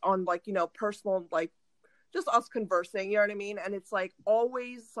 just on like personal, like just us conversing, you know what I mean? And it's like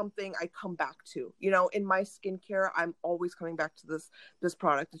always something I come back to. In my skincare, I'm always coming back to this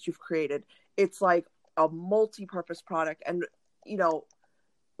product that you've created. It's like a multi-purpose product, and you know,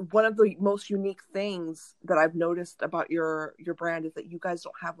 one of the most unique things that I've noticed about your brand is that you guys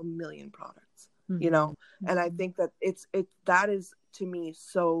don't have a million products, Mm-hmm. and I think that that is to me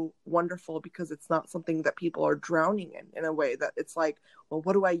so wonderful, because it's not something that people are drowning in a way that it's like, well,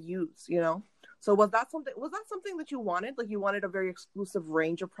 what do I use? So was that something that you wanted? Like you wanted a very exclusive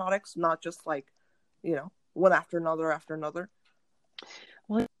range of products, not just like, one after another after another?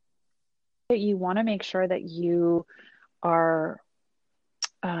 Well, you want to make sure that you are.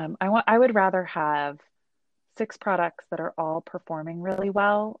 I would rather have 6 products that are all performing really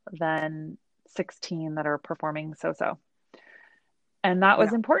well than 16 that are performing so-so. And that was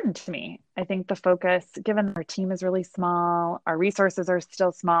Yeah. important to me. I think the focus, given our team is really small, our resources are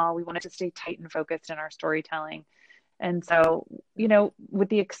still small, we wanted to stay tight and focused in our storytelling. And so, with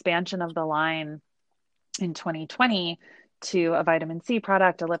the expansion of the line in 2020 to a vitamin C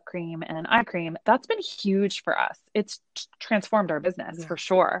product, a lip cream, and an eye cream, that's been huge for us. It's transformed our business Yeah. for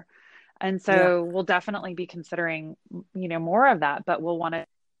sure. And Yeah. so we'll definitely be considering, more of that, but we'll want to be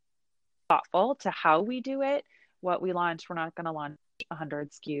thoughtful to how we do it, what we launch. We're not going to launch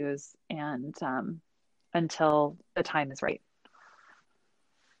 100 SKUs and until the time is right.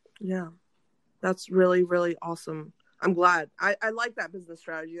 Yeah. That's really, really awesome. I'm glad. I like that business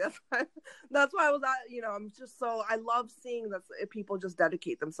strategy. That's why I was at, I love seeing that people just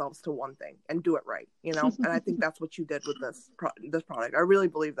dedicate themselves to one thing and do it right. And I think that's what you did with this product. I really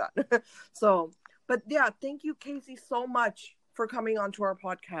believe that. So, but yeah, thank you, Casey, so much for coming onto our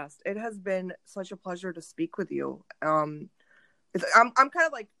podcast. It has been such a pleasure to speak with you. I'm kind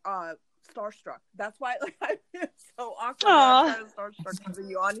of like starstruck. That's why like I feel so awkward. I'm Oh, kind of starstruck having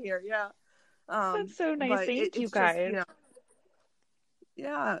you on here. Yeah. that's so nice. But Thank you it's just, guys.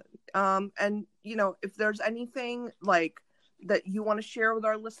 yeah. And if there's anything like that you want to share with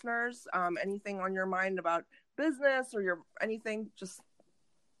our listeners, anything on your mind about business or anything, just,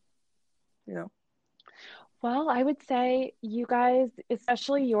 Well, I would say you guys,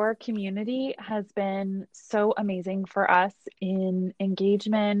 especially your community, has been so amazing for us in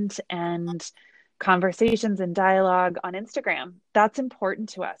engagement and conversations and dialogue on Instagram. That's important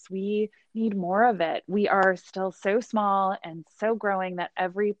to us. We need more of it. We are still so small and so growing that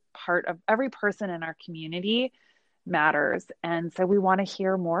every person in our community matters. And so we want to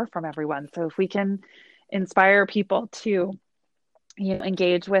hear more from everyone. So if we can inspire people to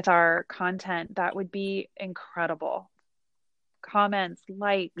engage with our content, that would be incredible. Comments,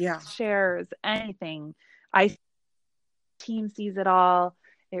 likes, Yeah. shares, anything. I team sees it all.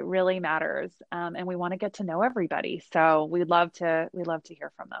 It really matters. And we want to get to know everybody. So we'd love to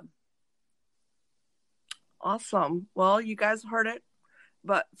hear from them. Awesome. Well, you guys heard it,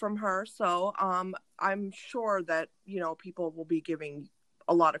 but from her. So I'm sure that, people will be giving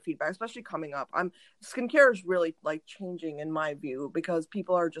a lot of feedback, especially coming up. Skincare is really like changing in my view because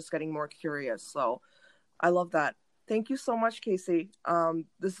people are just getting more curious. So I love that. Thank you so much, Casey.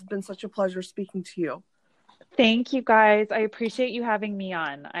 This has been such a pleasure speaking to you. Thank you guys. I appreciate you having me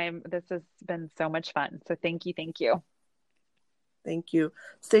on. This has been so much fun. So thank you. Thank you. Thank you.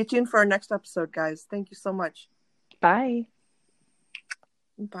 Stay tuned for our next episode, guys. Thank you so much. Bye.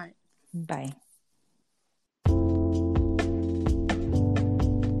 Bye. Bye.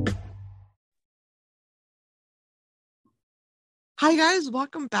 Hi guys,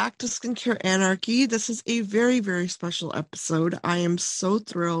 welcome back to Skincare Anarchy. This is a very, very special episode. I am so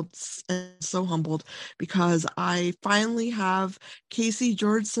thrilled and so humbled because I finally have Casey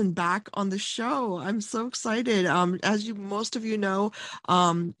Georgeson back on the show. I'm so excited. As most of you know,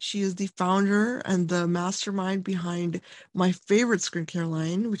 she is the founder and the mastermind behind my favorite skincare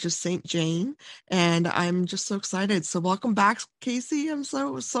line, which is St. Jane, and I'm just so excited. So welcome back, Casey. I'm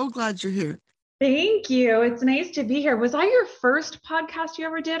so glad you're here. Thank you. It's nice to be here. Was I your first podcast you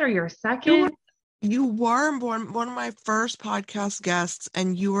ever did or your second? You were one of my first podcast guests,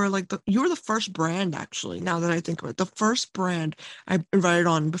 and you were the first brand, actually, now that I think of it. The first brand I invited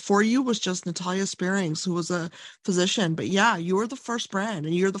on. Before you was just Natalia Spearings, who was a physician. But yeah, you were the first brand,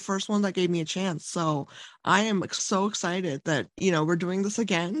 and you're the first one that gave me a chance. So I am so excited that, we're doing this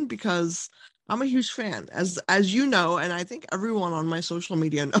again because I'm a huge fan, as you know, and I think everyone on my social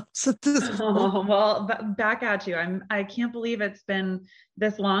media knows at this point. Oh, well, back at you. I can't believe it's been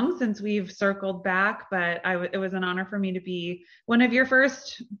this long since we've circled back, but it was an honor for me to be one of your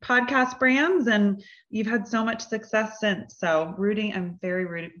first podcast brands, and you've had so much success since. So I'm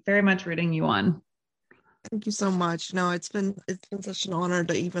very much rooting you on. Thank you so much. No, it's been such an honor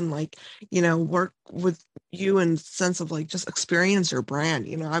to even work with you and sense of just experience your brand.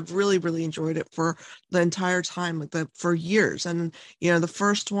 I've really, really enjoyed it for the entire time, for years. And the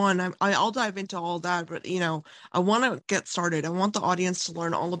first one, I'll dive into all that, but I want to get started. I want the audience to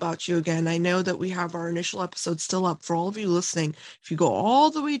learn all about you again. I know that we have our initial episode still up for all of you listening. If you go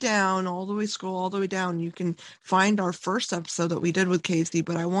all the way down, scroll all the way down, you can find our first episode that we did with Casey.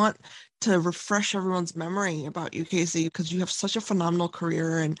 But I want to refresh everyone's memory about you, Casey, because you have such a phenomenal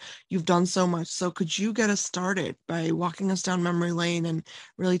career and you've done so much. So could you get us started by walking us down memory lane and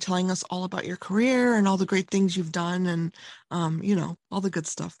really telling us all about your career and all the great things you've done and, all the good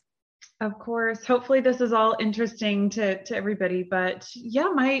stuff? Of course. Hopefully this is all interesting to everybody, but yeah,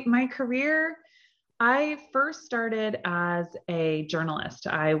 my career, I first started as a journalist.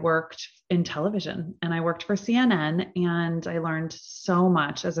 I worked in television and I worked for CNN, and I learned so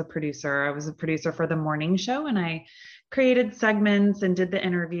much as a producer. I was a producer for the morning show, and I created segments and did the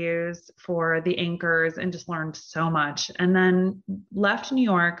interviews for the anchors and just learned so much. And then left New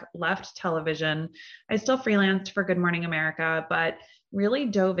York, left television. I still freelanced for Good Morning America, but really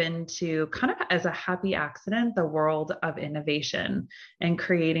dove into, kind of as a happy accident, the world of innovation and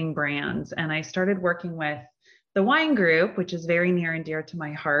creating brands. And I started working with the Wine Group, which is very near and dear to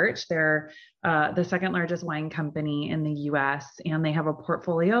my heart. They're the second largest wine company in the US, and they have a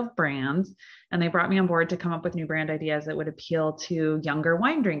portfolio of brands. And they brought me on board to come up with new brand ideas that would appeal to younger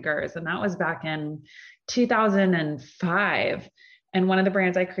wine drinkers. And that was back in 2005. And one of the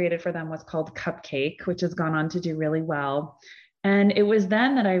brands I created for them was called Cupcake, which has gone on to do really well. And it was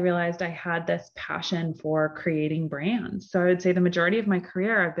then that I realized I had this passion for creating brands. So I would say the majority of my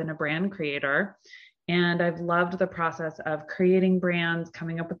career, I've been a brand creator, and I've loved the process of creating brands,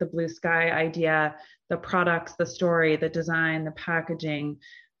 coming up with the blue sky idea, the products, the story, the design, the packaging,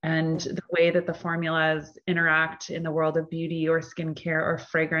 and the way that the formulas interact in the world of beauty or skincare or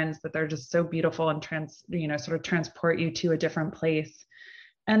fragrance, that they're just so beautiful and sort of transport you to a different place.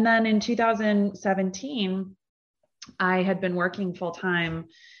 And then in 2017, I had been working full time,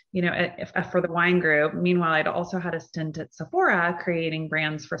 for the Wine Group. Meanwhile, I'd also had a stint at Sephora creating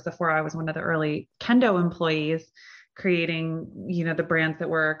brands for Sephora. I was one of the early Kendo employees creating, the brands that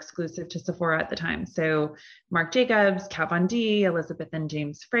were exclusive to Sephora at the time. So Marc Jacobs, Kat Von D, Elizabeth and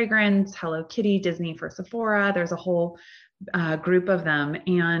James Fragrance, Hello Kitty, Disney for Sephora. There's a whole group of them.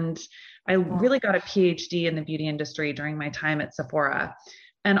 And I really got a PhD in the beauty industry during my time at Sephora.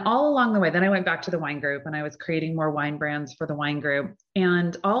 And all along the way, then I went back to the wine group and I was creating more wine brands for the wine group.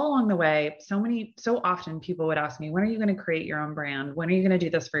 And all along the way, so often people would ask me, when are you going to create your own brand? When are you going to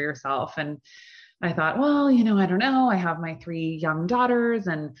do this for yourself? And I thought, well, I don't know. I have my 3 young daughters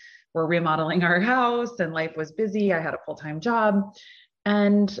and we're remodeling our house and life was busy. I had a full-time job.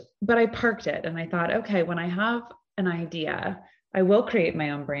 But I parked it and I thought, okay, when I have an idea, I will create my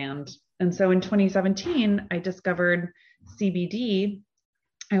own brand. And so in 2017, I discovered CBD.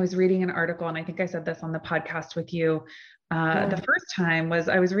 I was reading an article, and I think I said this on the podcast with you. The first time was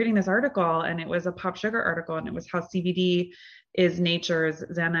I was reading this article, and it was a Pop Sugar article, and it was how CBD is nature's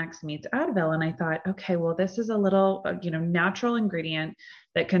Xanax meets Advil. And I thought, okay, well, this is a little, natural ingredient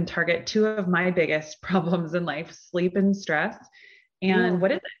that can target 2 of my biggest problems in life, sleep and stress. And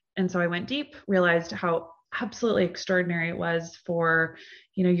what is it? And so I went deep, realized how absolutely extraordinary it was for,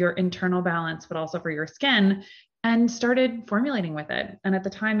 your internal balance, but also for your skin, and started formulating with it. And at the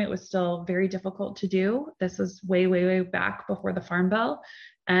time, it was still very difficult to do. This was way, way, way back before the Farm Bill.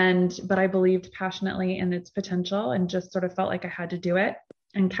 But I believed passionately in its potential and just sort of felt like I had to do it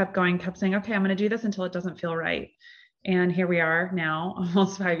and kept going, kept saying, okay, I'm going to do this until it doesn't feel right. And here we are now,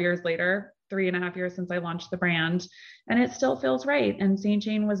 almost 5 years later, 3.5 years since I launched the brand, and it still feels right. And St.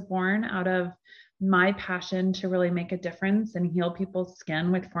 Jane was born out of my passion to really make a difference and heal people's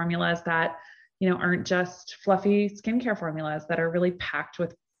skin with formulas that aren't just fluffy skincare formulas, that are really packed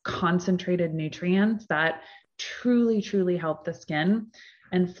with concentrated nutrients that truly, truly help the skin,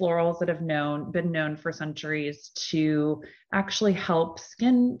 and florals that have been known for centuries to actually help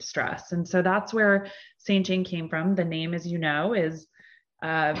skin stress. And so that's where St. Jane came from. The name, as you know, is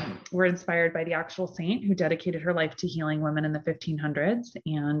we're inspired by the actual saint who dedicated her life to healing women in the 1500s.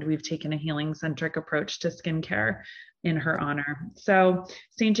 And we've taken a healing centric approach to skincare in her honor. So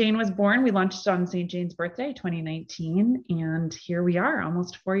St. Jane was born. We launched on St. Jane's birthday, 2019. And here we are,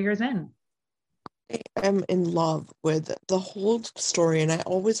 almost 4 years in. I am in love with the whole story, and I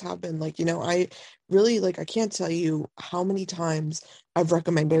always have been. I really, I can't tell you how many times I've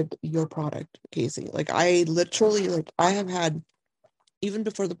recommended your product, Casey. I literally, I have had, even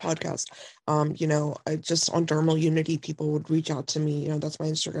before the podcast, I just on Dermal Unity, people would reach out to me. That's my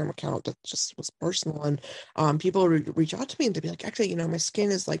Instagram account that just was personal, and people would reach out to me and they'd be like, actually, my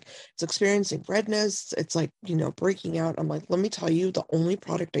skin is it's experiencing redness. It's breaking out. I'm like, let me tell you, the only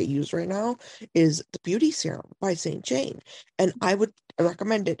product I use right now is the Beauty Serum by St. Jane, and I would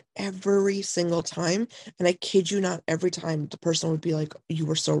recommend it every single time. And I kid you not, every time the person would be like, you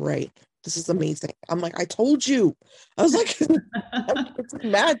were so right. This is amazing. I'm like, I told you. I was like, it's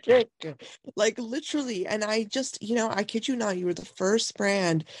magic. Literally. And I just, I kid you not, you were the first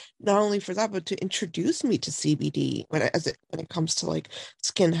brand, not only for that, but to introduce me to CBD when it comes to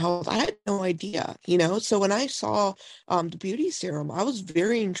skin health. I had no idea, So when I saw the Beauty Serum, I was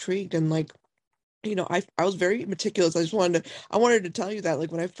very intrigued, and I was very meticulous. I wanted to tell you that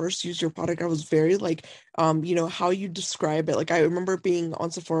when I first used your product, I was very how you describe it. I remember being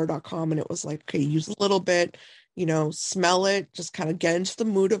on Sephora.com, and it was okay, use a little bit, smell it, just kind of get into the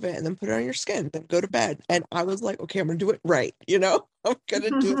mood of it, and then put it on your skin, then go to bed. And I was like, okay, I'm gonna do it right. I'm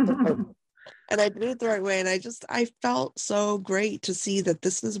gonna do it the right way. And I did it the right way. And I felt so great to see that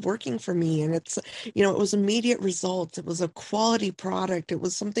this is working for me. And it's, it was immediate results. It was a quality product. It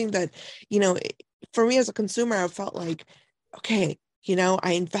was something that, for me as a consumer, I felt like, okay,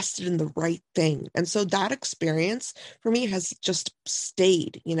 I invested in the right thing. And so that experience for me has just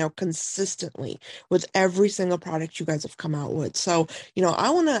stayed, consistently with every single product you guys have come out with. So, I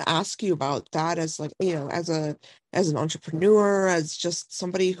want to ask you about that as as an entrepreneur, as just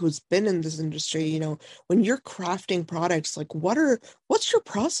somebody who's been in this industry, when you're crafting products, what's your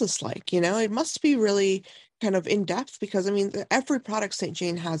process like? It must be really kind of in depth, because every product St.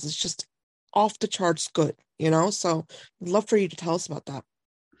 Jane has is just off the charts good, so I'd love for you to tell us about that.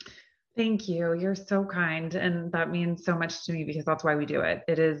 Thank you. You're so kind. And that means so much to me, because that's why we do it.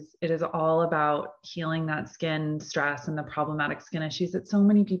 It is all about healing that skin stress and the problematic skin issues that so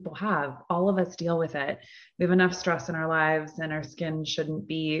many people have. All of us deal with it. We have enough stress in our lives, and our skin shouldn't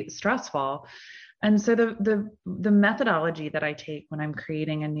be stressful. And so the methodology that I take when I'm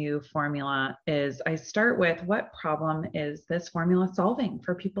creating a new formula is I start with, what problem is this formula solving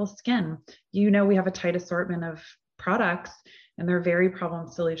for people's skin? We have a tight assortment of products, and they're very problem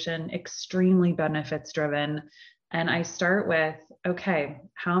solution, extremely benefits driven. And I start with, okay,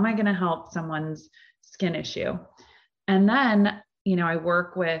 how am I going to help someone's skin issue? And then, I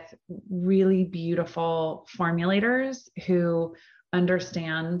work with really beautiful formulators who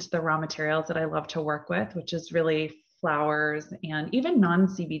understand the raw materials that I love to work with, which is really flowers and even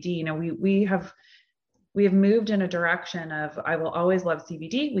non-CBD. We have we have moved in a direction of, I will always love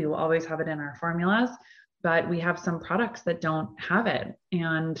CBD. We will always have it in our formulas, but we have some products that don't have it.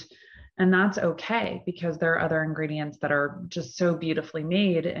 And that's okay, because there are other ingredients that are just so beautifully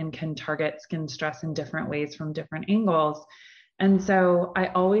made and can target skin stress in different ways from different angles. And so I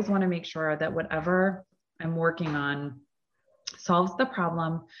always want to make sure that whatever I'm working on solves the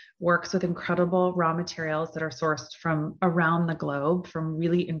problem, works with incredible raw materials that are sourced from around the globe, from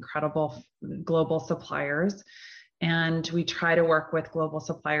really incredible global suppliers. And we try to work with global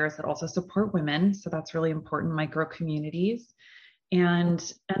suppliers that also support women. So that's really important, micro communities. And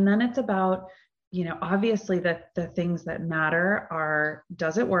then it's about, obviously the things that matter are,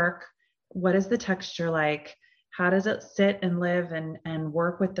 does it work? What is the texture like? How does it sit and live and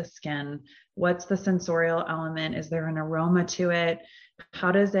work with the skin? What's the sensorial element? Is there an aroma to it?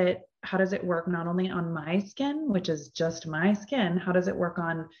 How does it work not only on my skin, which is just my skin? How does it work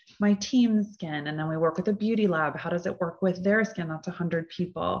on my team's skin? And then we work with a beauty lab. How does it work with their skin? That's 100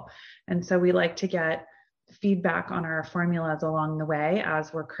 people. And so we like to get feedback on our formulas along the way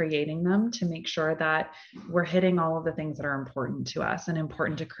as we're creating them, to make sure that we're hitting all of the things that are important to us and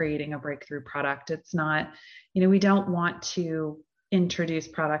important to creating a breakthrough product. It's not, we don't want to introduce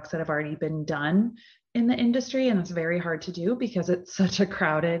products that have already been done in the industry. And it's very hard to do because it's such a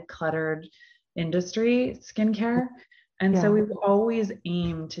crowded, cluttered industry, skincare. And so we always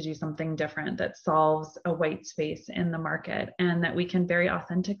aim to do something different that solves a white space in the market, and that we can very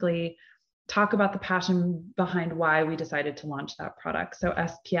authentically talk about the passion behind why we decided to launch that product. So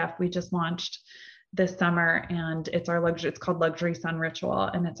SPF, we just launched this summer, and it's called Luxury Sun Ritual,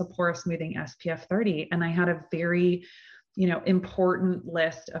 and it's a pore smoothing SPF 30. And I had a very, important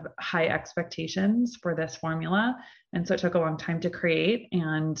list of high expectations for this formula. And so it took a long time to create,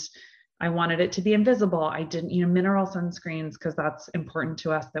 and I wanted it to be invisible. I didn't, mineral sunscreens, because that's important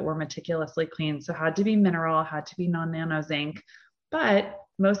to us, that we're meticulously clean. So it had to be mineral, had to be non-nano zinc. But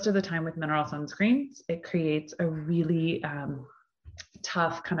most of the time with mineral sunscreens, it creates a really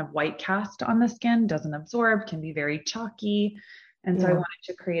tough kind of white cast on the skin, doesn't absorb, can be very chalky. And so I wanted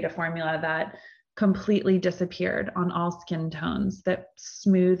to create a formula that completely disappeared on all skin tones, that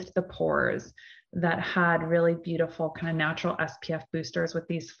smoothed the pores, that had really beautiful kind of natural SPF boosters with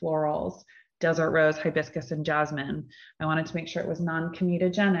these florals, desert rose, hibiscus, and jasmine. I wanted to make sure it was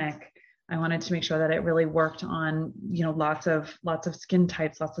non-comedogenic. I wanted to make sure that it really worked on, lots of skin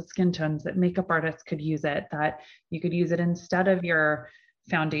types, lots of skin tones, that makeup artists could use it, that you could use it instead of your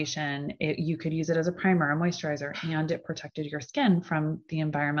foundation. You could use it as a primer, a moisturizer, and it protected your skin from the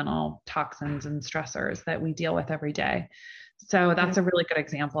environmental toxins and stressors that we deal with every day. So that's a really good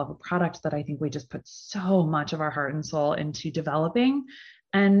example of a product that I think we just put so much of our heart and soul into developing.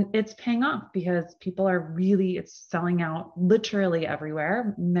 And it's paying off, because people are it's selling out literally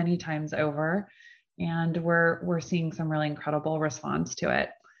everywhere, many times over. And we're seeing some really incredible response to it.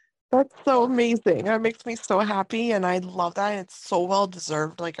 That's so amazing. That makes me so happy, and I love that. It's so well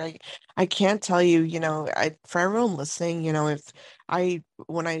deserved. Like I can't tell you, for everyone listening, if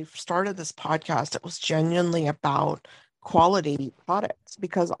when I started this podcast, it was genuinely about quality products,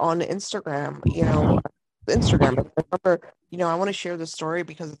 because on Instagram, I remember, I want to share this story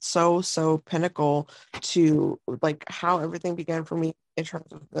because it's so pinnacle to like how everything began for me in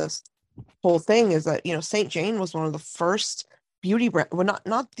terms of this whole thing. Is that, St. Jane was one of the first beauty brand, well,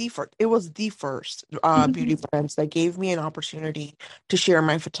 not the first, it was the first beauty brands that gave me an opportunity to share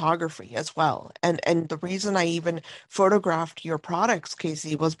my photography as well. And the reason I even photographed your products,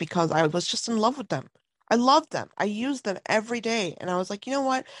 Casey, was because I was just in love with them. I loved them. I used them every day. And I was like, you know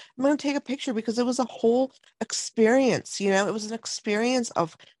what? I'm going to take a picture, because it was a whole experience. It was an experience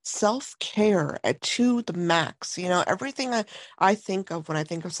of self-care to the max. Everything I think of when I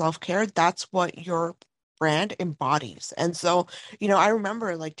think of self-care, that's what your brand embodies. And so, I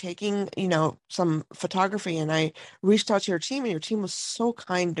remember like taking, some photography, and I reached out to your team, and your team was so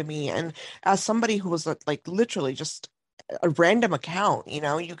kind to me. And as somebody who was like literally just a random account,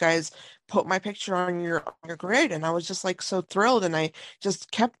 you guys put my picture on your grid, and I was just like so thrilled. And I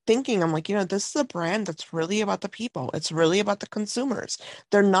just kept thinking, I'm like, this is a brand that's really about the people. It's really about the consumers.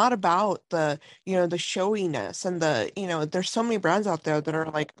 They're not about the, the showiness and there's so many brands out there that are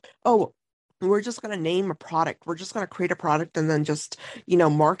like, oh, we're just going to name a product. We're just going to create a product and then just,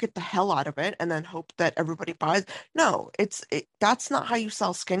 market the hell out of it and then hope that everybody buys. No, that's not how you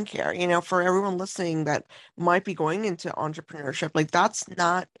sell skincare. For everyone listening that might be going into entrepreneurship, like that's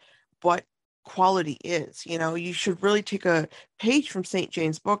not what quality is. You know, you should really take a page from St.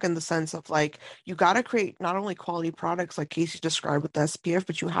 Jane's book in the sense of like, you got to create not only quality products like Casey described with the SPF,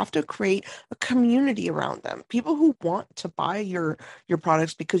 but you have to create a community around them. People who want to buy your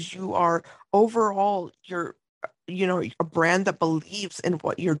products because you are overall you're a brand that believes in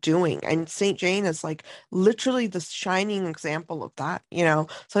what you're doing. And St. Jane is like literally the shining example of that, you know.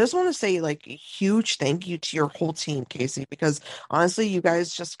 So I just want to say like a huge thank you to your whole team, Casey, because honestly, you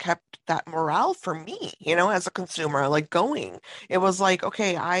guys just kept that morale for me, you know, as a consumer, like going. It was like,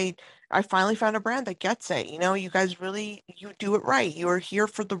 okay, I finally found a brand that gets it. You know, you guys really you do it right. You are here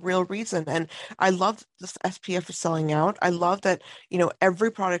for the real reason. And I love this SPF is selling out. I love that, you know,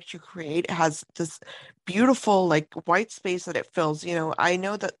 every product you create has this beautiful like white space that it fills. You know, I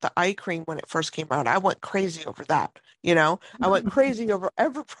know that the eye cream when it first came out, I went crazy over that. You know, I went crazy over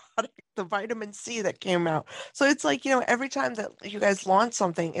every product, the vitamin C that came out. So it's like, you know, every time that you guys launch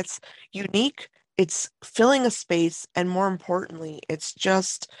something, it's unique, it's filling a space, and more importantly, it's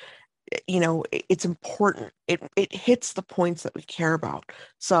just, you know, it's important. It hits the points that we care about.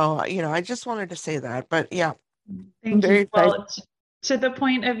 So, you know, I just wanted to say that. But yeah, I'm Thank very you. excited. Well, to the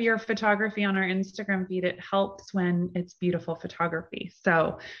point of your photography on our Instagram feed, it helps when it's beautiful photography.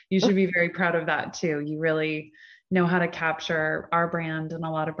 So you should be very proud of that too. You really know how to capture our brand and a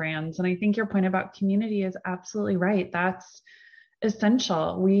lot of brands. And I think your point about community is absolutely right. That's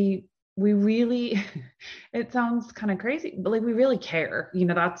essential. We really it sounds kind of crazy, but like we really care. You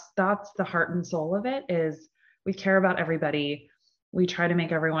know, that's the heart and soul of it is we care about everybody. We try to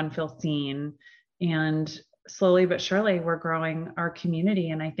make everyone feel seen. And slowly but surely we're growing our community.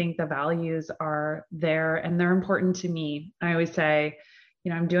 And I think the values are there and they're important to me. I always say,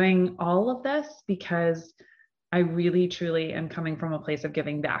 you know, I'm doing all of this because I really truly am coming from a place of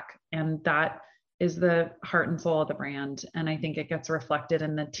giving back. And that is the heart and soul of the brand. And I think it gets reflected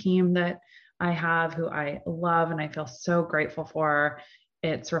in the team that I have, who I love and I feel so grateful for.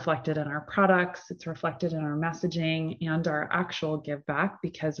 It's reflected in our products, it's reflected in our messaging and our actual give back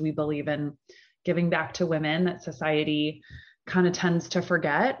because we believe in giving back to women that society kind of tends to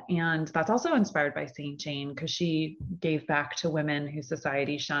forget. And that's also inspired by St. Jane because she gave back to women who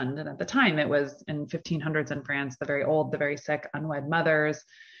society shunned. And at the time, it was in 1500s in France, the very old, the very sick, unwed mothers.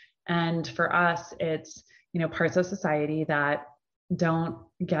 And for us, it's, you know, parts of society that don't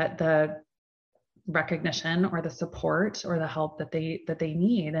get the recognition or the support or the help that they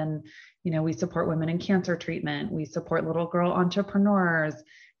need. And you know, we support women in cancer treatment, we support little girl entrepreneurs,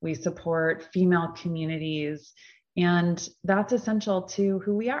 we support female communities, and that's essential to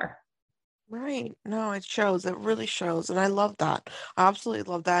who we are. Right. No, it shows. It really shows. And I love that. I absolutely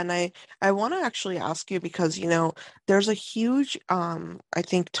love that. And I want to actually ask you because, you know, there's a huge I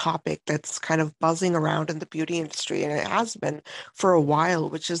think topic that's kind of buzzing around in the beauty industry and it has been for a while,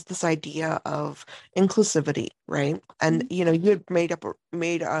 which is this idea of inclusivity, right? And you know, you had made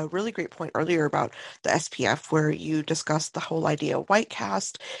a really great point earlier about the SPF where you discussed the whole idea of white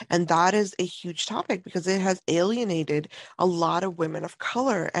cast, and that is a huge topic because it has alienated a lot of women of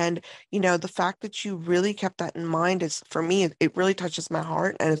color. And you know, the fact that you really kept that in mind is, for me, it really touches my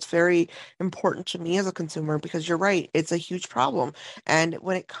heart and it's very important to me as a consumer because you're right, it's a huge problem. And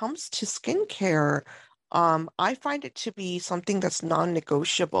when it comes to skincare, I find it to be something that's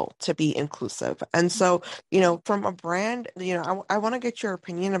non-negotiable to be inclusive. And so, you know, from a brand, you know, I want to get your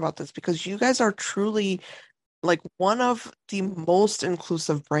opinion about this because you guys are truly like one of the most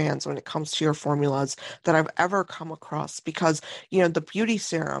inclusive brands when it comes to your formulas that I've ever come across because you know the beauty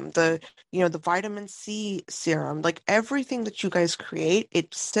serum, the vitamin C serum, like everything that you guys create,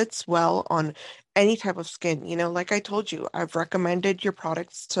 it sits well on any type of skin. You know, like I told you, I've recommended your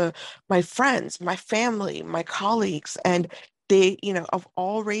products to my friends, my family, my colleagues, and they, you know, of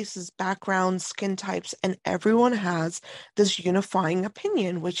all races, backgrounds, skin types, and everyone has this unifying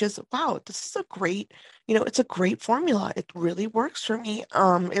opinion, which is, wow, this is a great, you know, it's a great formula. It really works for me.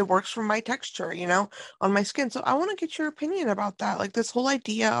 It works for my texture, you know, on my skin. So I want to get your opinion about that, like this whole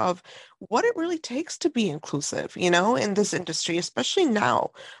idea of what it really takes to be inclusive, you know, in this industry, especially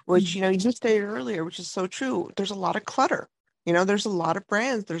now, which, you know, you just stated earlier, which is so true. There's a lot of clutter. You know, there's a lot of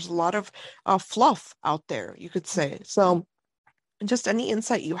brands, there's a lot of fluff out there, you could say. So just any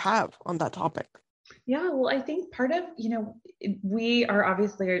insight you have on that topic. Yeah, well, I think part of, you know, we are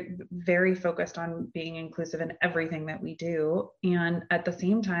obviously very focused on being inclusive in everything that we do. And at the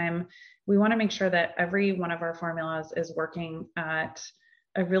same time, we want to make sure that every one of our formulas is working at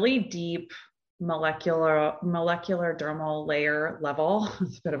a really deep molecular dermal layer level.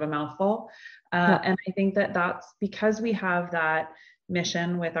 It's a bit of a mouthful. Yeah. And I think that that's because we have that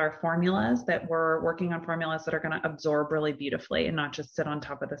mission with our formulas, that we're working on formulas that are going to absorb really beautifully and not just sit on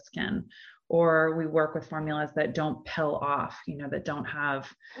top of the skin. Or we work with formulas that don't pill off, that don't have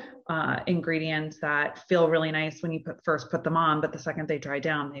ingredients that feel really nice when you first put them on, but the second they dry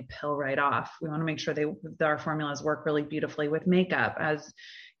down, they pill right off. We want to make sure our formulas work really beautifully with makeup as,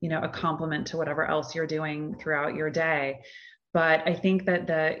 a complement to whatever else you're doing throughout your day. But I think that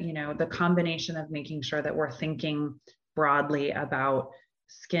the combination of making sure that we're thinking broadly about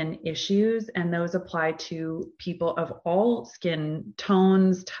skin issues, and those apply to people of all skin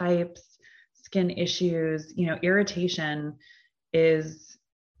tones, types, skin issues, irritation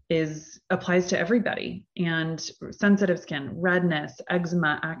applies to everybody, and sensitive skin, redness,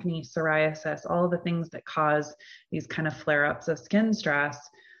 eczema, acne, psoriasis, all of the things that cause these kind of flare-ups of skin stress,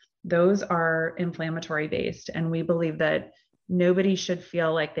 those are inflammatory based. And we believe that nobody should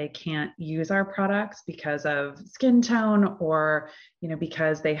feel like they can't use our products because of skin tone or,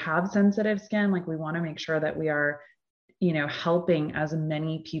 because they have sensitive skin. Like, we want to make sure that we are, helping as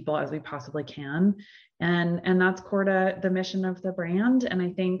many people as we possibly can. And that's core to the mission of the brand. And I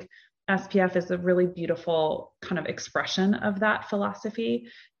think SPF is a really beautiful kind of expression of that philosophy,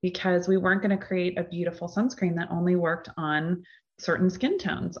 because we weren't going to create a beautiful sunscreen that only worked on certain skin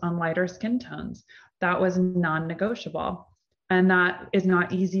tones, on lighter skin tones. That was non-negotiable. And that is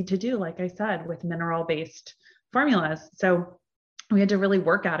not easy to do, like I said, with mineral-based formulas. So we had to really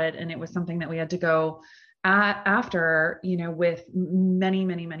work at it. And it was something that we had to go after, with many,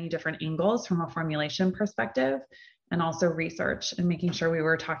 many, many different angles from a formulation perspective, and also research, and making sure we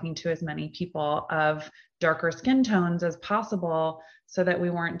were talking to as many people of darker skin tones as possible, so that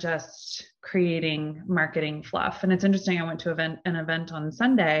we weren't just creating marketing fluff. And it's interesting, I went to an event on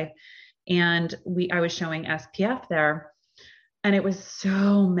Sunday, and I was showing SPF there. And it was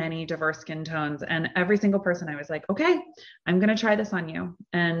so many diverse skin tones, and every single person, I was like, okay, I'm going to try this on you.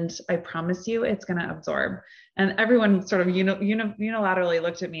 And I promise you it's going to absorb. And everyone sort of unilaterally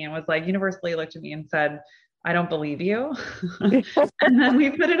looked at me and was like, universally looked at me and said, I don't believe you. And then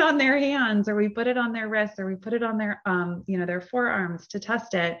we put it on their hands, or we put it on their wrists, or we put it on their, their forearms to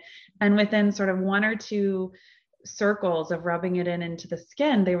test it. And within sort of one or two circles of rubbing it into the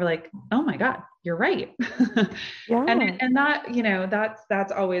skin, they were like, oh my God, you're right. Yeah. and that,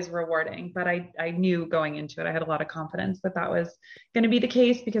 that's always rewarding. But I knew going into it, I had a lot of confidence that was going to be the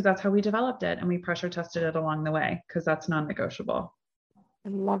case, because that's how we developed it. And we pressure tested it along the way, because that's non-negotiable. I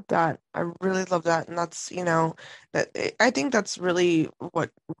love that. I really love that. And that's, that I think that's really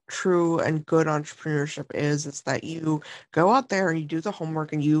what true and good entrepreneurship is that you go out there and you do the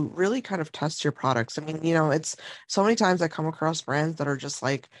homework and you really kind of test your products. I mean, it's so many times I come across brands that are just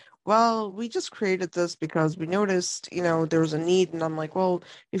like, well, we just created this because we noticed, there was a need. And I'm like, well,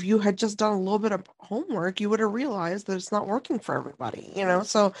 if you had just done a little bit of homework, you would have realized that it's not working for everybody,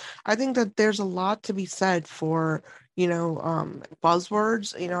 So I think that there's a lot to be said for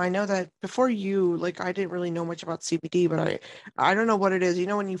buzzwords. I know that before you, like, I didn't really know much about CBD, but I don't know what it is.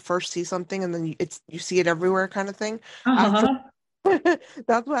 When you first see something and then you see it everywhere kind of thing. Uh-huh.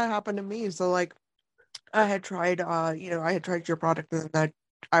 That's what happened to me. So like I had tried your product, and then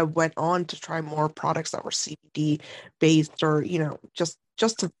I went on to try more products that were CBD based, or just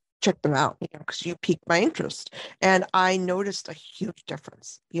to check them out, because you piqued my interest, and I noticed a huge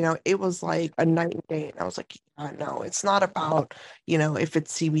difference. It was like a night and day, and I was like, yeah, no, it's not about if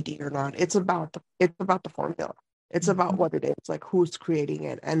it's CBD or not. It's about the formula. It's about what it is, like who's creating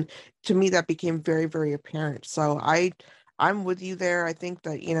it, and to me that became very, very apparent. So I'm with you there. I think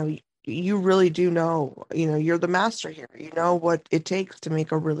that you really do know, you're the master here. You know what it takes to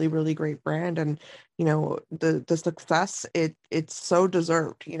make a really, really great brand, and the success it's so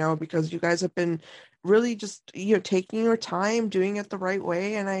deserved, because you guys have been really just taking your time, doing it the right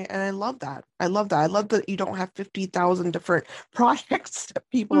way, and I love that. I love that you don't have 50,000 different projects that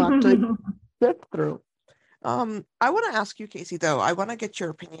people have to sit through. I want to ask you, Casey, though. I want to get your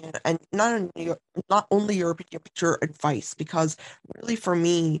opinion, and not only your opinion, but your advice, because really, for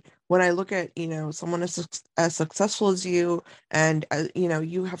me, when I look at someone as successful as you, and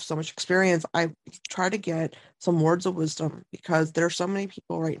you have so much experience, I try to get some words of wisdom, because there are so many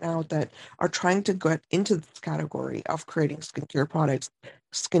people right now that are trying to get into this category of creating skincare products,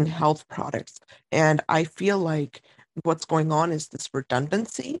 skin health products, and I feel like what's going on is this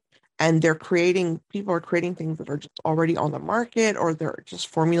redundancy, and people are creating things that are just already on the market, or they're just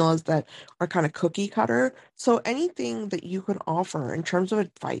formulas that are kind of cookie cutter. So anything that you could offer in terms of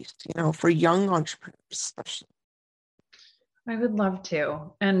advice, for young entrepreneurs especially. I would love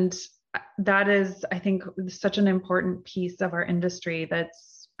to. And that is, I think, such an important piece of our industry.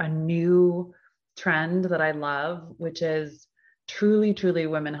 That's a new trend that I love, which is truly, truly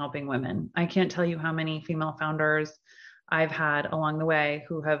women helping women. I can't tell you how many female founders I've had along the way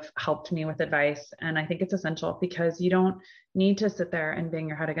who have helped me with advice. And I think it's essential because you don't need to sit there and bang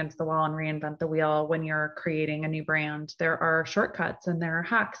your head against the wall and reinvent the wheel when you're creating a new brand. There are shortcuts and there are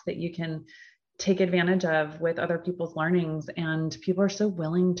hacks that you can take advantage of with other people's learnings. And people are so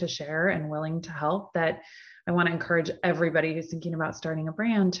willing to share and willing to help that I want to encourage everybody who's thinking about starting a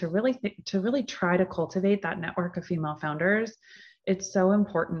brand to really try to cultivate that network of female founders. It's so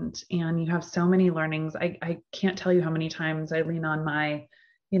important, and you have so many learnings. I can't tell you how many times I lean on my,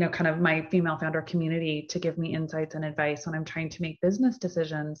 kind of my female founder community to give me insights and advice when I'm trying to make business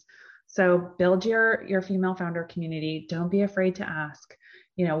decisions. So build your female founder community. Don't be afraid to ask.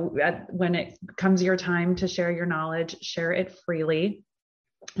 When it comes your time to share your knowledge, share it freely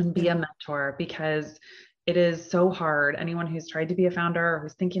and be a mentor, because it is so hard. Anyone who's tried to be a founder or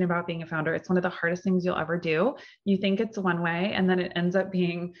who's thinking about being a founder, it's one of the hardest things you'll ever do. You think it's one way, and then it ends up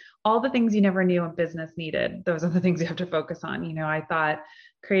being all the things you never knew a business needed. Those are the things you have to focus on. I thought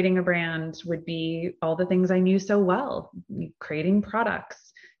creating a brand would be all the things I knew so well: creating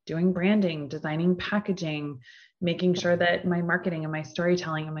products, doing branding, designing packaging, making sure that my marketing and my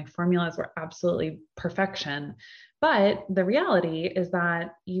storytelling and my formulas were absolutely perfection. But the reality is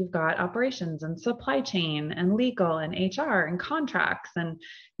that you've got operations and supply chain and legal and HR and contracts and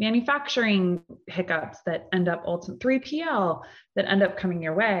manufacturing hiccups that end up 3PL that end up coming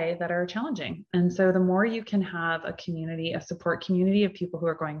your way that are challenging. And so the more you can have a community, a support community of people who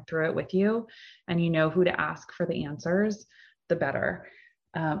are going through it with you, and you know who to ask for the answers, the better.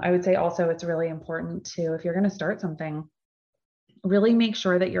 I would say also it's really important to, if you're going to start something, really make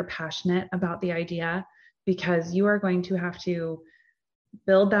sure that you're passionate about the idea, because you are going to have to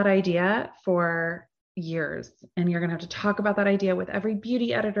build that idea for years. And you're going to have to talk about that idea with every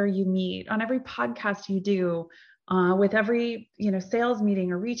beauty editor you meet, on every podcast you do, with every sales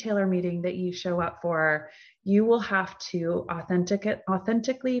meeting or retailer meeting that you show up for. You will have to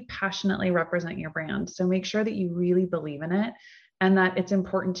authentically, passionately represent your brand. So make sure that you really believe in it and that it's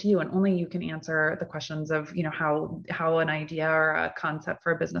important to you, and only you can answer the questions of how an idea or a concept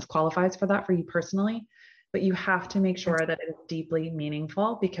for a business qualifies for that for you personally. But you have to make sure that it is deeply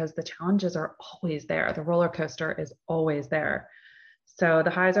meaningful, because the challenges are always there. The roller coaster is always there. So the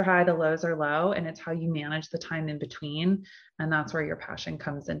highs are high, the lows are low, and it's how you manage the time in between. And that's where your passion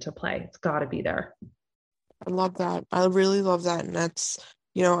comes into play. It's got to be there. I love that. I really love that. And that's,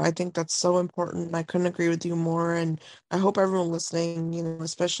 I think that's so important. I couldn't agree with you more. And I hope everyone listening,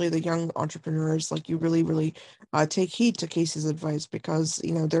 especially the young entrepreneurs, like you really, really take heed to Casey's advice, because,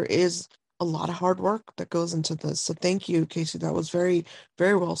 there is a lot of hard work that goes into this. So thank you, Casey. That was very,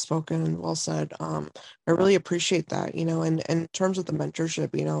 very well spoken and well said. I really appreciate that, and in terms of the mentorship,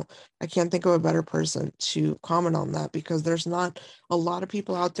 I can't think of a better person to comment on that, because there's not a lot of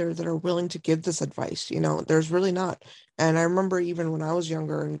people out there that are willing to give this advice. There's really not. And I remember even when I was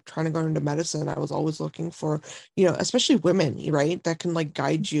younger and trying to go into medicine, I was always looking for, especially women, right, that can like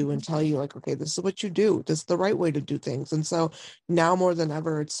guide you and tell you like, okay, this is what you do. This is the right way to do things. And so now more than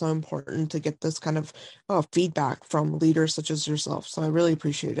ever, it's so important to get this kind of feedback from leaders such as yourself. So I really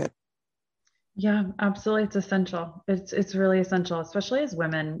appreciate it. Yeah, absolutely. It's essential. It's really essential, especially as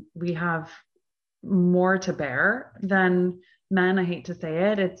women. We have more to bear than men. I hate to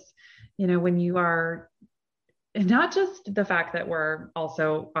say it. It's, when you are not just the fact that we're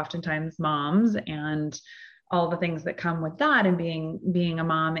also oftentimes moms and all the things that come with that, and being a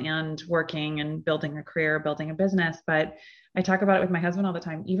mom and working and building a career, building a business. But I talk about it with my husband all the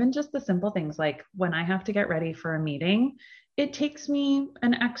time. Even just the simple things, like when I have to get ready for a meeting, it takes me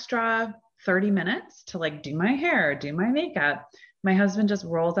an extra 30 minutes to like do my hair, do my makeup. My husband just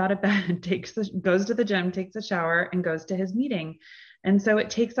rolls out of bed, goes to the gym, takes a shower, and goes to his meeting. And so it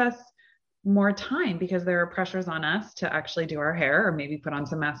takes us more time because there are pressures on us to actually do our hair or maybe put on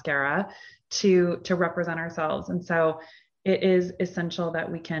some mascara to represent ourselves. And so it is essential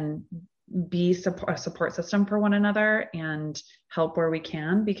that we can be a support system for one another and help where we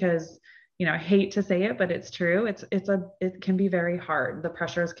can, because I hate to say it, but it's true. It can be very hard. The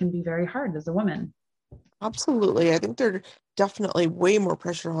pressures can be very hard as a woman. Absolutely. I think there's definitely way more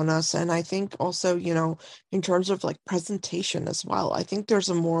pressure on us. And I think also, in terms of like presentation as well, I think there's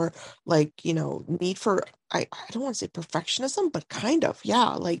a more like, need for, I don't want to say perfectionism, but kind of, yeah.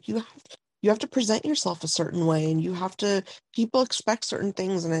 Like you have to present yourself a certain way, and people expect certain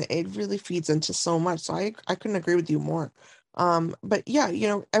things, and it really feeds into so much. So I couldn't agree with you more. But yeah,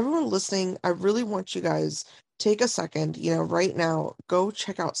 everyone listening, I really want you guys take a second, right now, go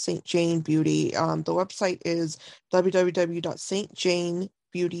check out St. Jane Beauty. The website is www.stjane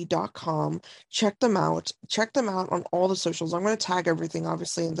saintjanebeauty.com. Check them out. Check them out on all the socials. I'm going to tag everything,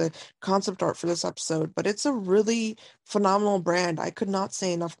 obviously, in the concept art for this episode, but it's a really phenomenal brand. I could not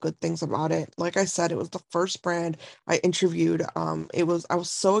say enough good things about it. Like I said, it was the first brand I interviewed. I was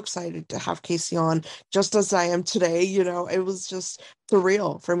so excited to have Casey on, just as I am today. It was just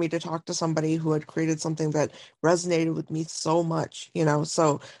surreal for me to talk to somebody who had created something that resonated with me so much.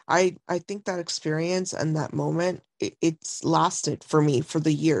 So I think that experience and that moment, it's lasted for me for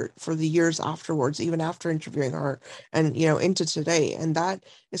the years afterwards, even after interviewing her, and into today. And that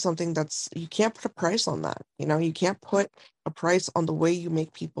is something that's, you can't put a price on that. You can't put a price on the way you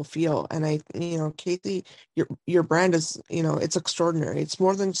make people feel. And Casey, your brand is, it's extraordinary. It's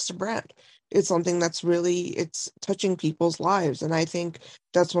more than just a brand. It's something that's really, it's touching people's lives. And I think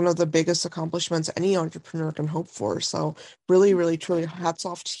that's one of the biggest accomplishments any entrepreneur can hope for. So really, really, truly hats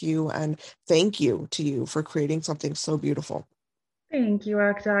off to you, and thank you to you for creating something so beautiful. Thank you,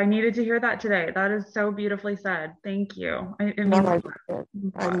 Akta. I needed to hear that today. That is so beautifully said. Thank you. It No, means I a mean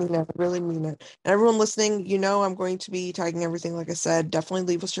it. I lot. mean it. I really mean it. And everyone listening, I'm going to be tagging everything. Like I said, definitely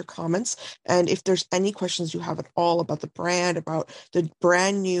leave us your comments. And if there's any questions you have at all about the brand, about the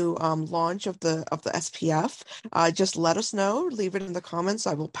brand new launch of the SPF, just let us know. Leave it in the comments.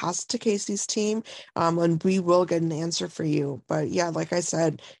 I will pass it to Casey's team, and we will get an answer for you. But yeah, like I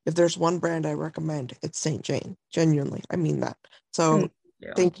said, if there's one brand I recommend, it's St. Jane. Genuinely, I mean that. So Thank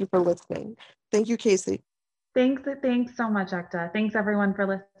you. thank you for listening. Thank you, Casey. Thanks so much, Akta. Thanks everyone for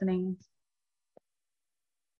listening.